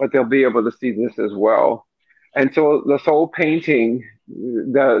 but they'll be able to see this as well. And so the soul painting,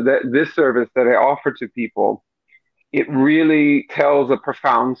 this service that I offer to people, it really tells a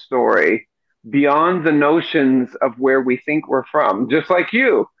profound story beyond the notions of where we think we're from. Just like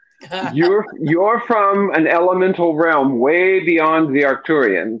you, you're from an elemental realm way beyond the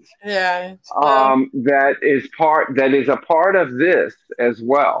Arcturians. Yeah. That is a part of this as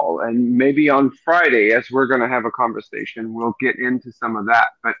well. And maybe on Friday, as we're going to have a conversation, we'll get into some of that.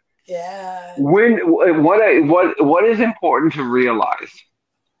 But Yeah. What is important to realize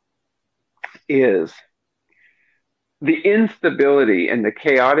is the instability and the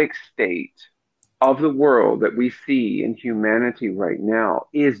chaotic state of the world that we see in humanity right now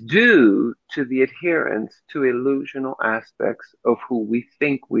is due to the adherence to illusional aspects of who we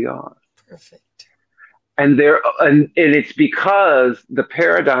think we are. Perfect. And it's because the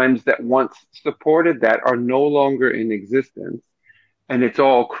paradigms that once supported that are no longer in existence and it's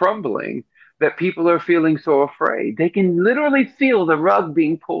all crumbling that people are feeling so afraid. They can literally feel the rug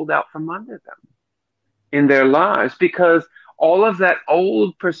being pulled out from under them in their lives because all of that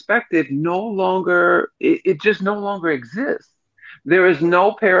old perspective it just no longer exists. There is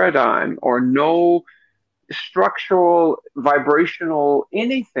no paradigm or no structural, vibrational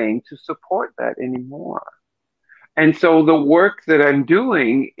anything to support that anymore. And so the work that I'm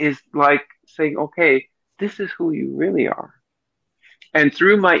doing is like saying, okay, this is who you really are. And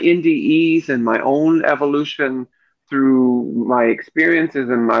through my NDEs and my own evolution, through my experiences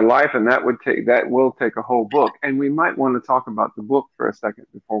in my life, and that will take a whole book. And we might want to talk about the book for a second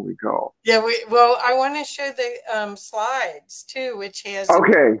before we go. Yeah, well, I want to show the slides too, which has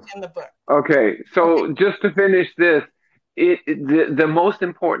Okay. in the book. Okay. So Okay. just to finish this, the most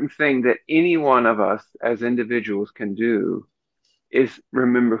important thing that any one of us as individuals can do is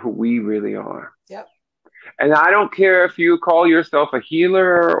remember who we really are. Yep. And I don't care if you call yourself a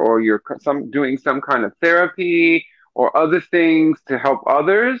healer or you're doing some kind of therapy or other things to help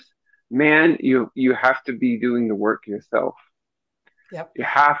others. Man, you have to be doing the work yourself. Yep. You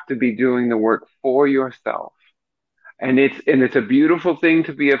have to be doing the work for yourself. And it's a beautiful thing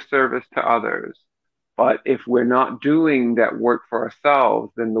to be of service to others. But if we're not doing that work for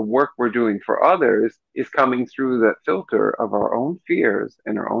ourselves, then the work we're doing for others is coming through that filter of our own fears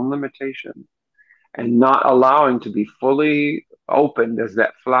and our own limitations and not allowing to be fully opened as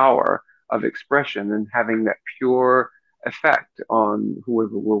that flower of expression and having that pure effect on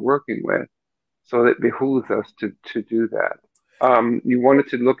whoever we're working with. So it behooves us to do that. You wanted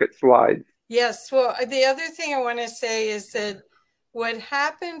to look at slides. Yes. Well, the other thing I want to say is that what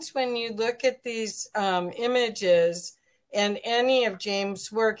happens when you look at these images and any of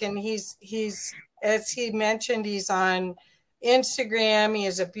James' work, and he's as he mentioned, he's on Instagram, he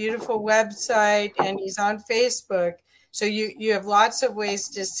has a beautiful website, and he's on Facebook. So you have lots of ways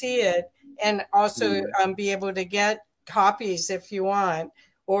to see it, and also be able to get copies if you want,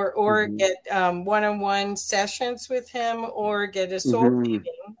 or get one-on-one sessions with him, or get a soul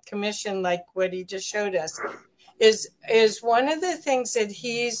painting commission like what he just showed us. Is one of the things that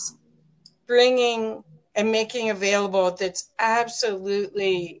he's bringing and making available that's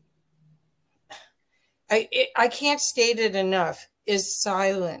absolutely, I can't state it enough, is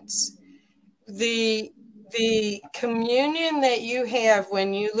silence. The communion that you have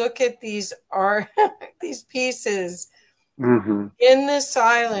when you look at these art, these pieces in the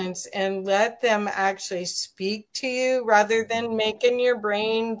silence and let them actually speak to you rather than making your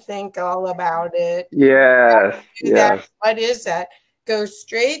brain think all about it. Yes, yes. What is that? Go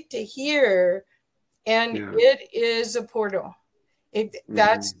straight to here, and it is a portal.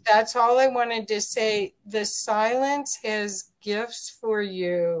 That's all I wanted to say. The silence has gifts for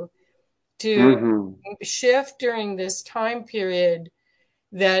you to shift during this time period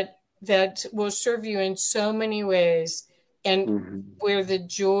that will serve you in so many ways, and where the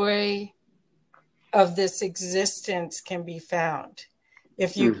joy of this existence can be found.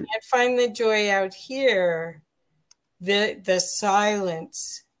 If you can't find the joy out here, the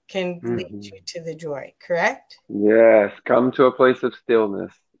silence can lead you to the joy, correct? Yes, come to a place of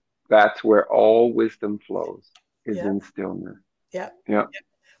stillness. That's where all wisdom flows, is in stillness. Yep. Yep.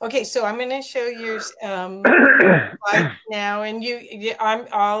 Okay, so I'm going to show you slide now, and you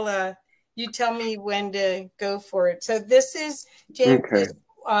tell me when to go for it. So this is James'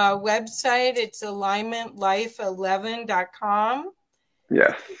 website. It's alignmentlife11.com.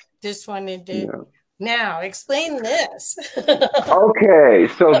 Yes. Just wanted to now explain this. Okay,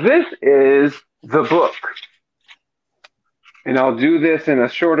 so this is the book. And I'll do this in a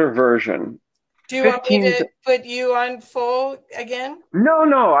shorter version. Do you want me to put you on full again?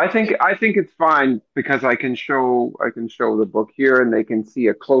 No. I think it's fine because I can show the book here and they can see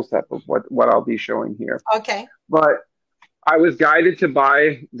a close up of what I'll be showing here. Okay. But I was guided to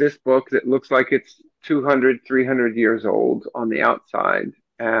buy this book that looks like it's 200, 300 years old on the outside.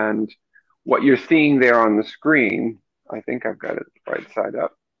 And what you're seeing there on the screen, I think I've got it right side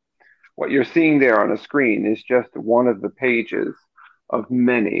up. What you're seeing there on a screen is just one of the pages of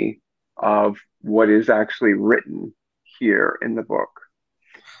many of what is actually written here in the book.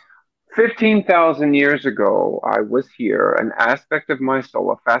 15,000 years ago, I was here. An aspect of my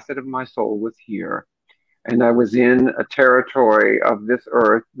soul, a facet of my soul was here. And I was in a territory of this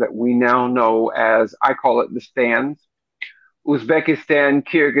earth that we now know as, I call it the stands, Uzbekistan,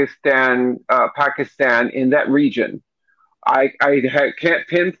 Kyrgyzstan, Pakistan, in that region. Can't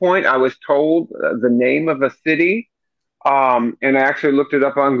pinpoint. I was told the name of a city, and I actually looked it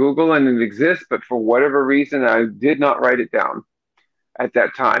up on Google, and it exists. But for whatever reason, I did not write it down at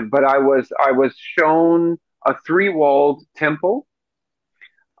that time. But I was shown a three-walled temple,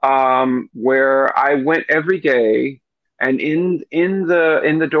 where I went every day, and in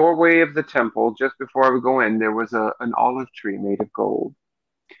the doorway of the temple, just before I would go in, there was an olive tree made of gold,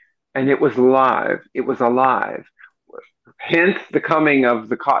 and it was live. It was alive. Hence the coming of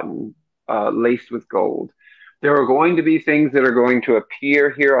the cotton, laced with gold. There are going to be things that are going to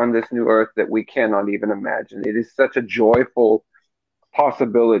appear here on this new earth that we cannot even imagine. It is such a joyful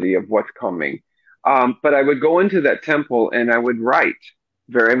possibility of what's coming. But I would go into that temple and I would write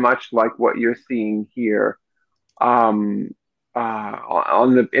very much like what you're seeing here, in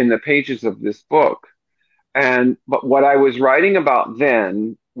the pages of this book. But what I was writing about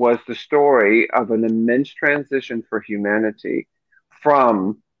then was the story of an immense transition for humanity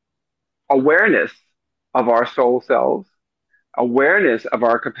from awareness of our soul selves, awareness of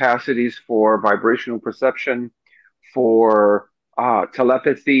our capacities for vibrational perception, for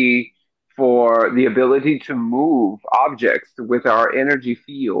telepathy, for the ability to move objects with our energy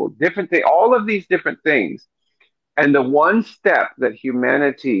field, different things, all of these different things. And the one step that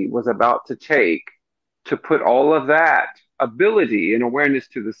humanity was about to take to put all of that ability and awareness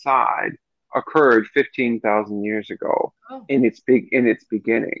to the side occurred 15,000 years ago, Oh, in its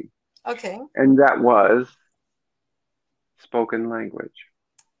beginning. okay. And that was spoken language.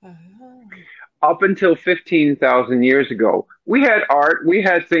 Uh-huh. Up until 15,000 years ago, we had art, we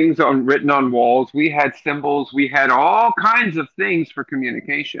had things written on walls, we had symbols, we had all kinds of things for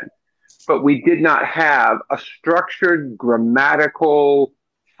communication, but we did not have a structured, grammatical,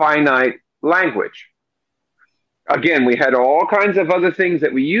 finite language. Again, we had all kinds of other things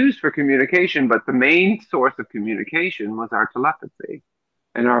that we used for communication, but the main source of communication was our telepathy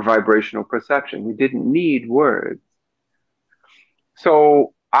and our vibrational perception. We didn't need words.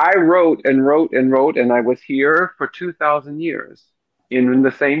 So I wrote and wrote and wrote, and I was here for 2,000 years in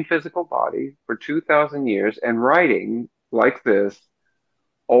the same physical body for 2,000 years, and writing like this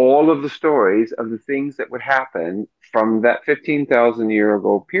all of the stories of the things that would happen from that 15,000 year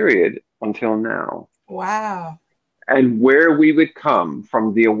ago period until now, Wow. and where we would come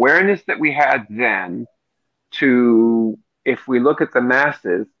from the awareness that we had then to, if we look at the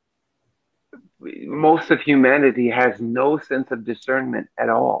masses, most of humanity has no sense of discernment at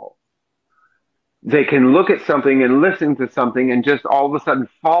all. They can look at something and listen to something and just all of a sudden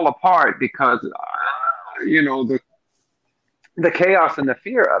fall apart because, the chaos and the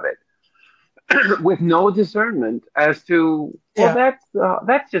fear of it, with no discernment as to, well, Yeah.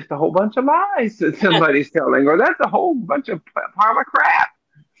 that's just a whole bunch of lies that somebody's telling, or that's a whole bunch of pile of crap,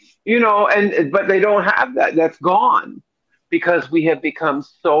 but they don't have that. That's gone because we have become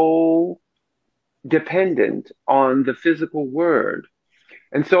so dependent on the physical word.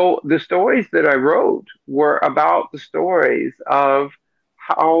 And so the stories that I wrote were about the stories of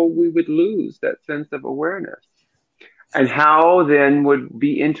how we would lose that sense of awareness, and how then would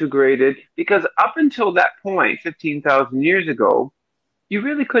be integrated. Because up until that point, 15,000 years ago, you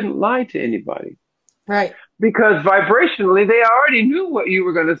really couldn't lie to anybody. Right. Because vibrationally, they already knew what you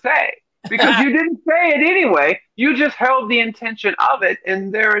were going to say. Because you didn't say it anyway. You just held the intention of it,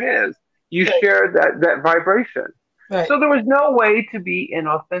 and there it is. You Right. shared that vibration. Right. So there was no way to be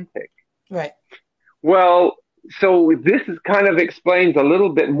inauthentic. Right. Well, so this is kind of explains a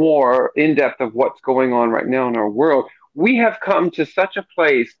little bit more in depth of what's going on right now in our world. We have come to such a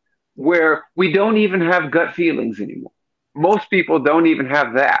place where we don't even have gut feelings anymore. Most people don't even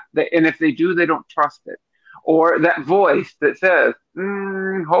have that. And if they do, they don't trust it. Or that voice that says,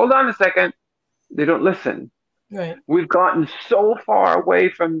 hold on a second. They don't listen. Right. We've gotten so far away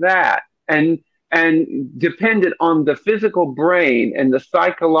from that, and dependent on the physical brain and the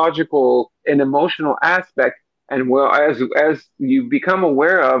psychological and emotional aspect. And well, as you become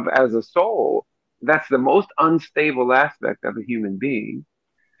aware of as a soul, that's the most unstable aspect of a human being.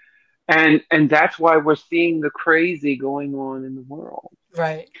 And that's why we're seeing the crazy going on in the world.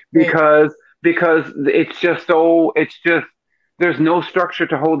 Right. Right. Because there's no structure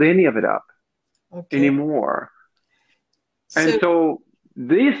to hold any of it up Okay. anymore. And So, so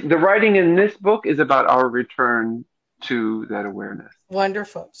the writing in this book is about our return to that awareness.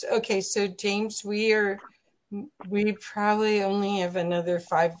 wonderful. Okay, so James, we are We probably only have another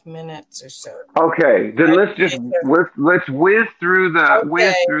 5 minutes or so. Okay, then let's just Okay, let's whiz through okay,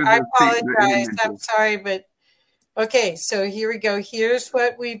 I the apologize. I'm images. sorry, but okay, so here we go. Here's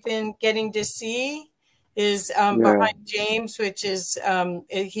what we've been getting to see is Yeah, behind James, which is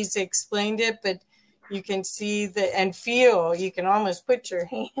he's explained it, but you can see the and feel. You can almost put your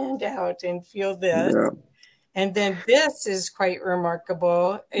hand out and feel this. yeah, And then this is quite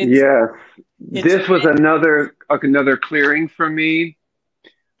remarkable. yes. It's This was another clearing for me.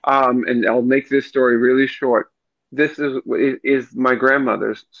 And I'll make this story really short. This is my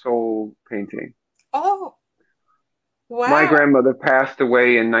grandmother's soul painting. oh My wow. grandmother passed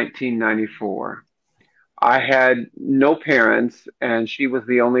away in 1994. I had no parents, and she was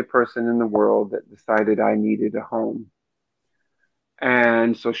the only person in the world that decided I needed a home.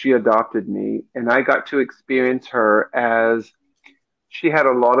 And so she adopted me, and I got to experience her as she had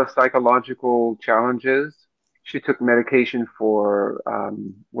a lot of psychological challenges. She took medication for,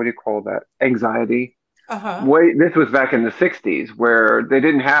 what do you call that? Anxiety. Uh-huh. This was back in the 60s where they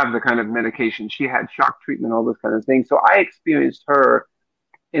didn't have the kind of medication. She had shock treatment, all those kind of things. So I experienced her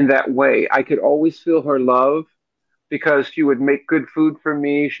in that way. I could always feel her love because she would make good food for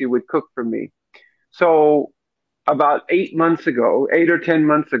me. She would cook for me. So about 8 months ago, 8 or 10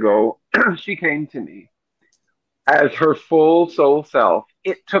 months ago, she came to me as her full soul self.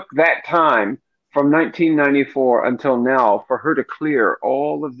 It took that time from 1994 until now for her to clear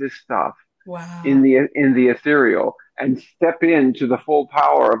all of this stuff Wow. in the ethereal and step into the full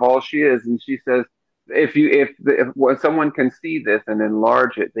power of all she is. And she says, if when someone can see this and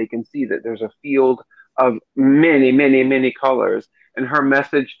enlarge it, they can see that there's a field of many, many, many colors. And her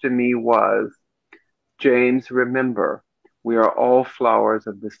message to me was, James, remember, we are all flowers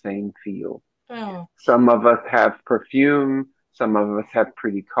of the same field. Oh, Some of us have perfume, some of us have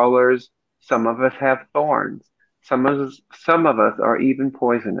pretty colors, some of us have thorns, some of us are even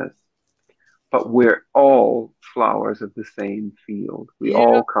poisonous, but we're all flowers of the same field. We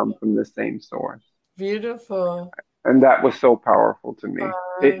all come beautiful. from the same source. Beautiful. And that was so powerful to me. Uh,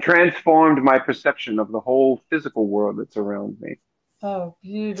 It transformed my perception of the whole physical world that's around me. oh,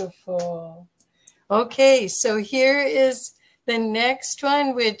 beautiful. Okay, so here is the next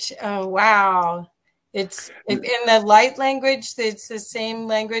one, which, wow, in the light language. It's the same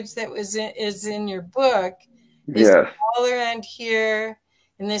language that is in your book. Is Yes. all around here,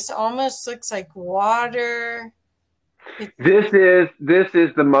 and this almost looks like water. It's This is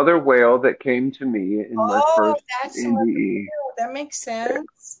the mother whale that came to me in my oh, first that's the mother NDE. whale. That makes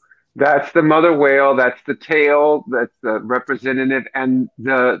sense. That's the mother whale. That's the tail. That's the representative. And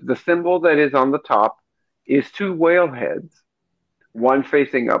the symbol that is on the top is two whale heads, one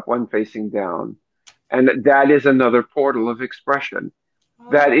facing up, one facing down. And that is another portal of expression.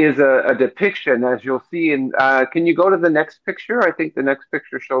 Oh, That is a depiction, as you'll see in. Can you go to the next picture? I think the next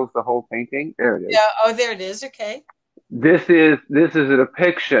picture shows the whole painting. There it is. yeah. Oh, there it is. Okay. This is a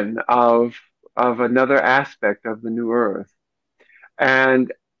depiction of another aspect of the new earth.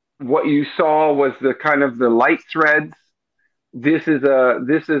 And what you saw was the kind of the light threads. This is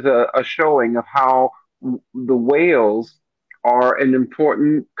a showing of how the whales are an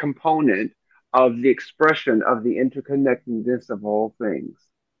important component of the expression of the interconnectedness of all things.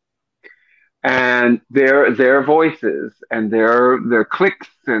 And their voices and their clicks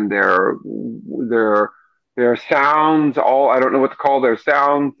and their sounds, all I don't know what to call their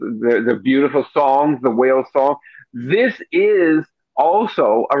sounds, the beautiful songs, the whale song. This is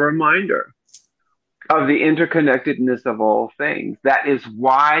also a reminder of the interconnectedness of all things. That is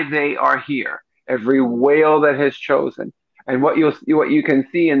why they are here. Every whale that has chosen. And what you can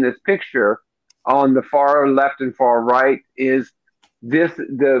see in this picture on the far left and far right is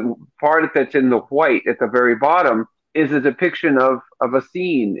the part that's in the white at the very bottom is a depiction of a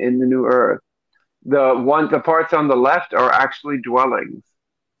scene in the new earth. The parts on the left are actually dwellings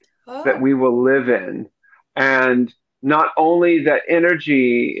that Oh, we will live in. And not only that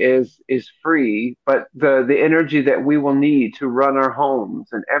energy is free, but the energy that we will need to run our homes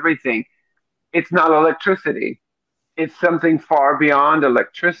and everything, it's not electricity. It's something far beyond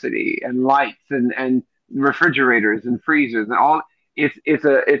electricity and lights and refrigerators and freezers and all. It's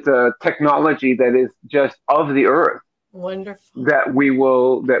a technology that is just of the earth wonderful. that we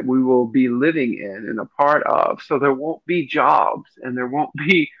will be living in and a part of. So there won't be jobs and there won't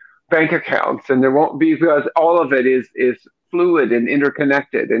be bank accounts and there won't be because all of it is fluid and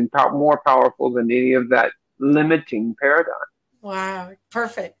interconnected and more powerful than any of that limiting paradigm. Wow.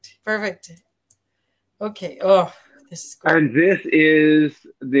 Perfect. Perfect. Okay. Oh, this is gorgeous. And this is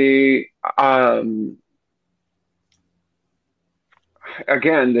the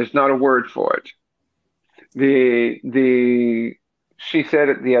again, there's not a word for it. The she said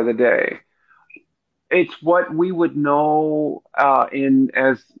it the other day. It's what we would know in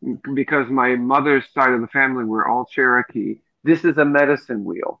as because my mother's side of the family were all Cherokee. This is a medicine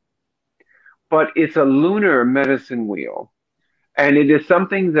wheel, but it's a lunar medicine wheel, and it is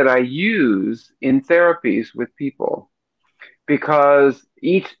something that I use in therapies with people because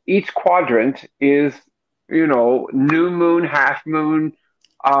each quadrant is, new moon, half moon,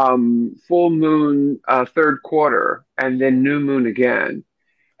 full moon, third quarter, and then new moon again.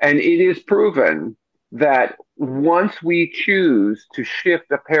 And it is proven that once we choose to shift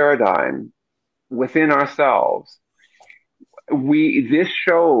the paradigm within ourselves, this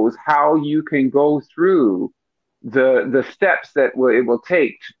shows how you can go through the steps that it will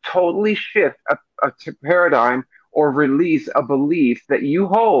take to totally shift a paradigm or release a belief that you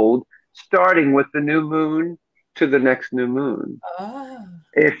hold starting with the new moon to the next new moon. Oh,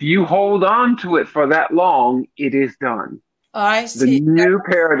 If you hold on to it for that long, it is done. I The see. new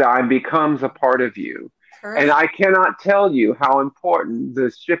paradigm becomes a part of you. And Perfect. I cannot tell you how important the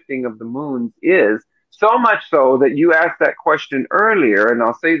shifting of the moons is, so much so that you asked that question earlier, and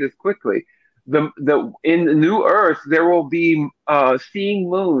I'll say this quickly. In the new Earth, there will be seeing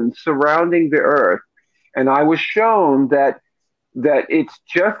moons surrounding the Earth. And I was shown that it's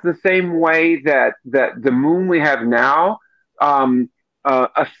just the same way that the moon we have now um,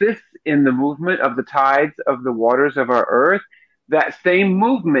 assists in the movement of the tides of the waters of our earth. That same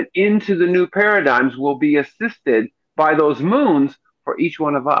movement into the new paradigms will be assisted by those moons for each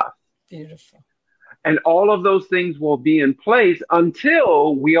one of us. Beautiful. And all of those things will be in place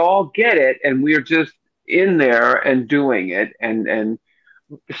until we all get it and we're just in there and doing it. And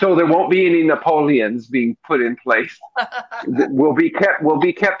so there won't be any Napoleons being put in place. Will be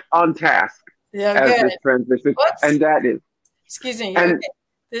kept on task Yeah, as good. this transition, Whoops. and that is Excuse me. Okay. and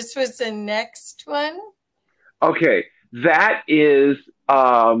This was the next one. okay, that is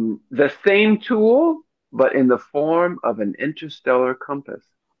the same tool, but in the form of an interstellar compass.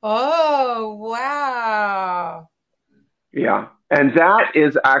 Oh, wow. Yeah, and that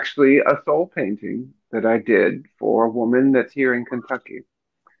is actually a soul painting that I did for a woman that's here in Kentucky.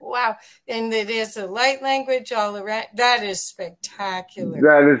 Wow. And it is a light language all around. That is spectacular.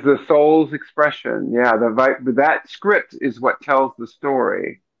 That is the soul's expression. Yeah, that script is what tells the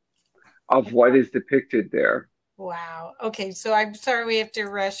story of what is depicted there. Wow. Okay. So I'm sorry we have to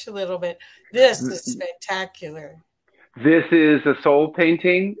rush a little bit. This is spectacular. This is a soul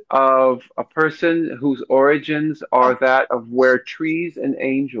painting of a person whose origins Oh, are that of where trees and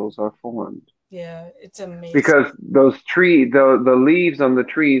angels are formed. yeah. It's amazing. Because the leaves on the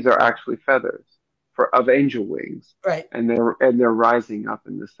trees are actually feathers of angel wings, Right. and they're rising up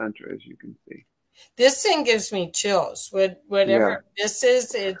in the center, as you can see. This thing gives me chills. Whatever Yeah. this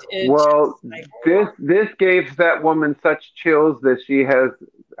is, it Well, just like, this gave that woman such chills that she has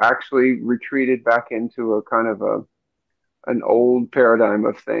actually retreated back into a kind of an old paradigm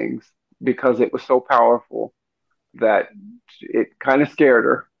of things because it was so powerful that it kind of scared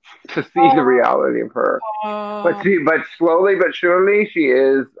her to see the reality of her. oh, But slowly but surely, she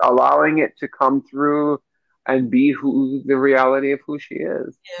is allowing it to come through and be the reality of who she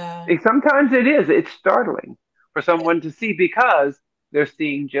is. yeah. And sometimes it is. It's startling for someone to see because they're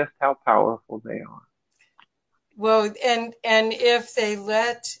seeing just how powerful they are. Well, and if they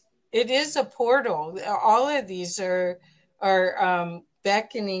let, it is a portal. All of these are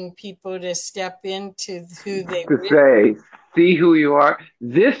beckoning people to step into who they To really say, see who you are.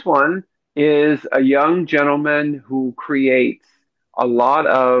 This one is a young gentleman who creates a lot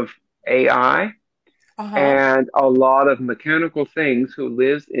of AI uh-huh. and a lot of mechanical things who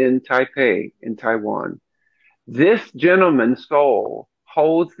lives in Taipei, in Taiwan. This gentleman's soul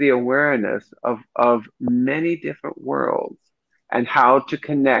holds the awareness of many different worlds and how to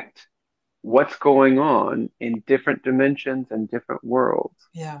connect what's going on in different dimensions and different worlds.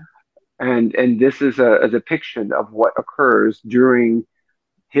 Yeah. And this is a depiction of what occurs during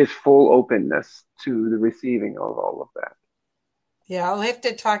his full openness to the receiving of all of that. Yeah, I'll have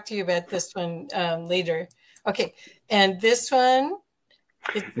to talk to you about this one later. Okay. And this one,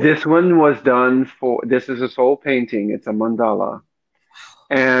 it's This one was done this is a soul painting. It's a mandala.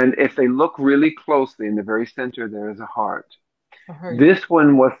 And if they look really closely in the very center, there is a heart. a heart. This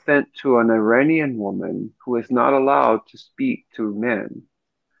one was sent to an Iranian woman who is not allowed to speak to men.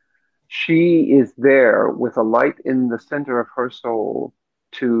 She is there with a light in the center of her soul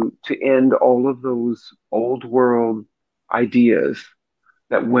to end all of those old world ideas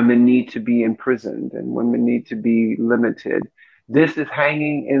that women need to be imprisoned and women need to be limited. This is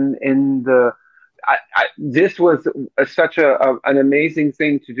hanging in the. This was such an amazing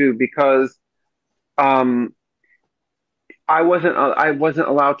thing to do because Um, I wasn't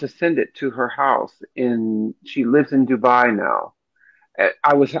allowed to send it to her house in. She lives in Dubai now.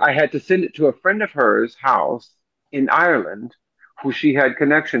 I had to send it to a friend of hers house in Ireland, who she had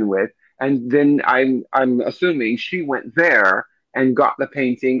connection with, and then I'm assuming she went there and got the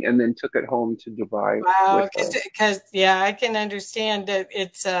painting and then took it home to Dubai with Wow, her. because yeah, I can understand that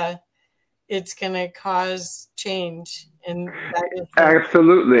it's going to cause change, and that is a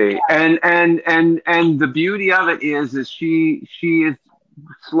Absolutely. And the beauty of it is she is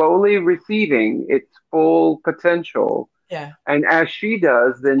slowly receiving its full potential. yeah, And as she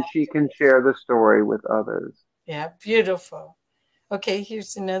does, then she can share the story with others. yeah, beautiful. Okay,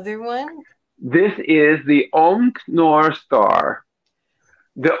 here's another one. This is the Om Knorr star.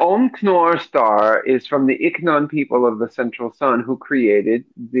 The Om Knorr star is from the Iknon people of the Central Sun who created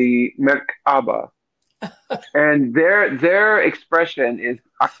the Merkaba. And their expression is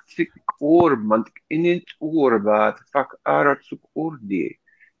 "Aksik ormant inint orbat fak aratsuk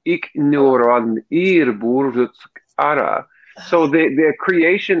ignoran ara." So the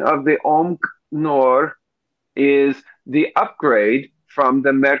creation of the Om Knorr is the upgrade from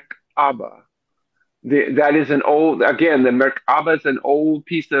the Merkaba. That is an old, again, the Merkaba is an old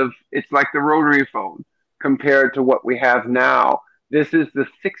piece of, it's like the rotary phone compared to what we have now. This is the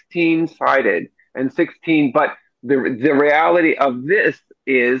 16 sided and 16, but the reality of this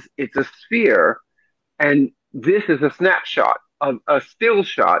is it's a sphere and this is a snapshot of a still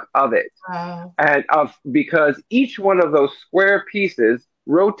shot of it. Wow, And of, because each one of those square pieces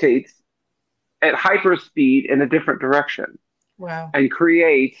rotates at hyperspeed in a different direction wow. and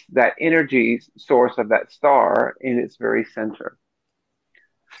creates that energy source of that star in its very center.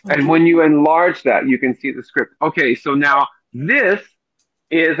 And Okay. when you enlarge that, you can see the script. Okay, so now this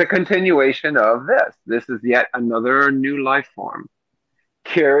is a continuation of this. This is yet another new life form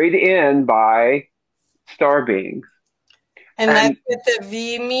carried in by star beings. And that's And what the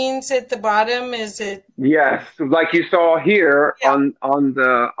V means at the bottom. Is it? yes, like you saw here Yeah. on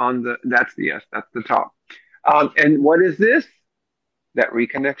the that's the yes, that's the top. Okay. And what is this? That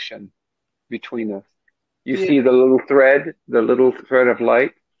reconnection between us. You Beautiful. see the little thread of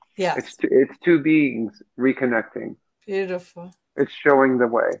light. Yes. It's two beings reconnecting. Beautiful. It's showing the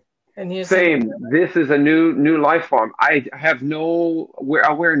way. And here's another. Same. This is a new life form. I have no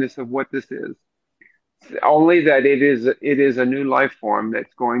awareness of what this is. Only that it is a new life form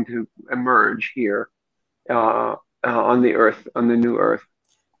that's going to emerge here on the earth, on the new earth.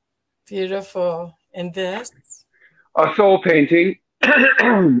 Beautiful. And this? A soul painting.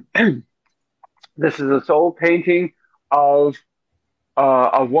 This is a soul painting of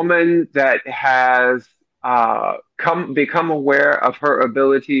a woman that has become aware of her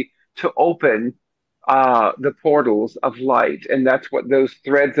ability to open the portals of light, and that's what those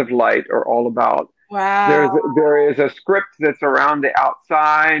threads of light are all about. Wow. There is a script that's around the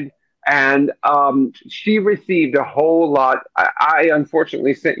outside, and she received a whole lot. I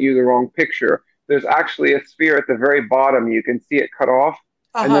unfortunately sent you the wrong picture. There's actually a sphere at the very bottom. You can see it cut off,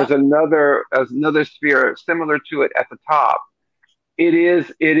 and Uh-huh. there's another sphere similar to it at the top. It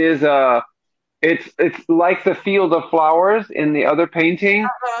is a it's like the field of flowers in the other painting.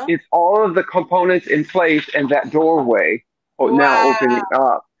 Uh-huh. It's all of the components in place and that doorway now Wow. opening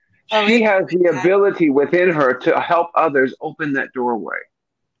up. Oh, She it's has the ability within her to help others open that doorway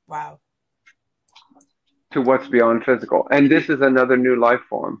wow. to what's beyond physical. And this is another new life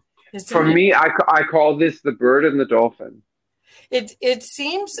form. For Isn't it? me, I call this the bird and the dolphin. It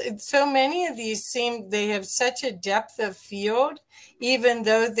seems so many of these seem they have such a depth of field, even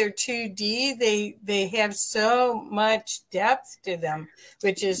though they're 2D, they have so much depth to them,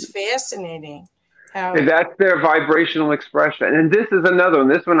 which is fascinating. And How that's their vibrational expression. And this is another one.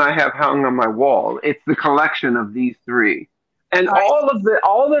 This one I have hung on my wall. It's the collection of these three. And I all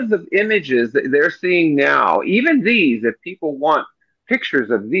of the images that they're seeing now, even these, if people want pictures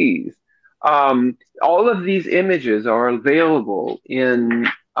of these, all of these images are available in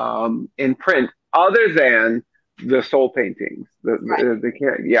print, other than the soul paintings. right.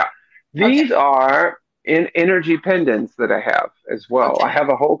 Yeah, Okay. these are in energy pendants that I have as well. I Okay. have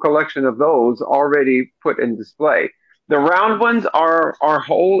a whole collection of those already put in display. The round ones are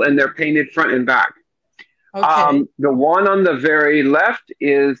whole and they're painted front and back. Okay. The one on the very left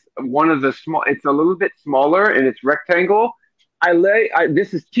is one of the small. It's a little bit smaller and it's rectangle.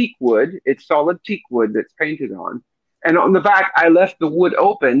 This is teak wood. It's solid teak wood that's painted on. And on the back, I left the wood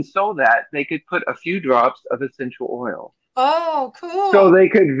open so that they could put a few drops of essential oil. Oh, So cool. they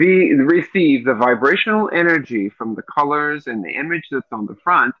could receive the vibrational energy from the colors and the image that's on the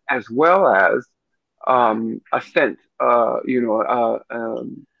front, as well as a scent,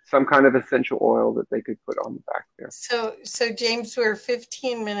 some kind of essential oil that they could put on the back there. So James, we're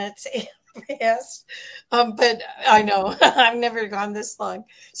 15 minutes past, but I know I've never gone this long.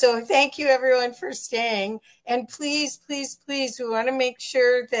 So thank you everyone for staying. And please, please, please, we want to make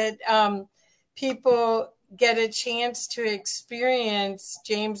sure that people get a chance to experience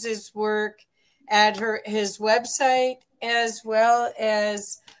James's work at his website, as well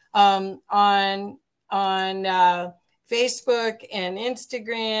as on Facebook and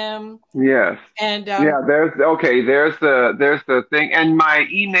Instagram. Yes. And yeah, there's the thing. And my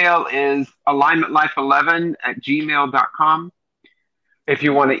email is alignmentlife11@gmail.com. If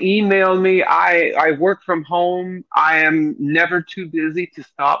you want to email me, I work from home. I am never too busy to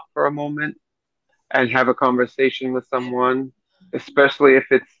stop for a moment and have a conversation with someone, especially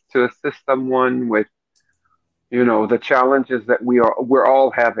if it's to assist someone with, the challenges that we're all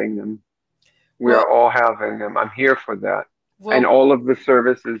having them. We are all having them. I'm here for that. And all of the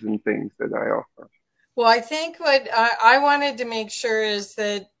services and things that I offer. Well, I think what I wanted to make sure is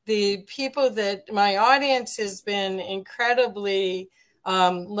that the people that my audience has been incredibly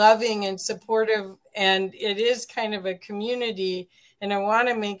loving and supportive, and it is kind of a community. And I want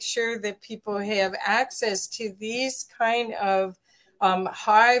to make sure that people have access to these kind of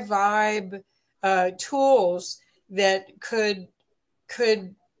high vibe tools that could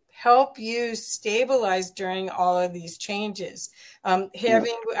help you stabilize during all of these changes.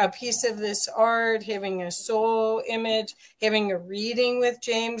 Having a piece of this art, having a soul image, having a reading with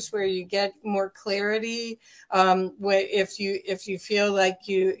James where you get more clarity. If you feel like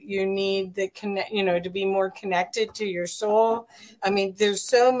you need the to be more connected to your soul. I mean, there's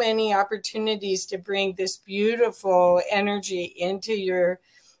so many opportunities to bring this beautiful energy into your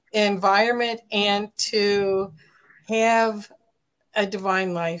environment and to have a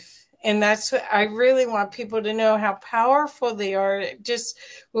divine life. And that's what I really want people to know, how powerful they are.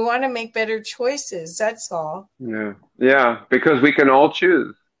 We want to make better choices. That's all. Yeah, because we can all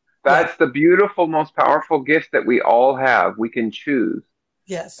choose. That's the beautiful, most powerful gift that we all have. We can choose.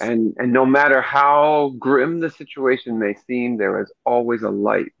 Yes. And no matter how grim the situation may seem, there is always a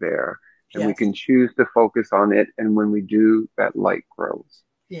light there. And we can choose to focus on it. And when we do, that light grows.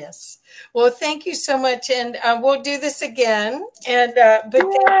 Yes. Well, thank you so much. And we'll do this again. And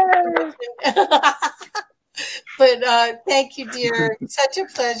but thank you, dear. Such a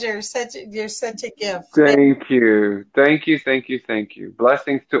pleasure. You're such a gift. Thank you. Thank you. Thank you. Thank you.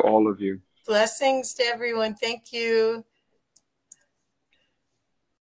 Blessings to all of you. Blessings to everyone. Thank you.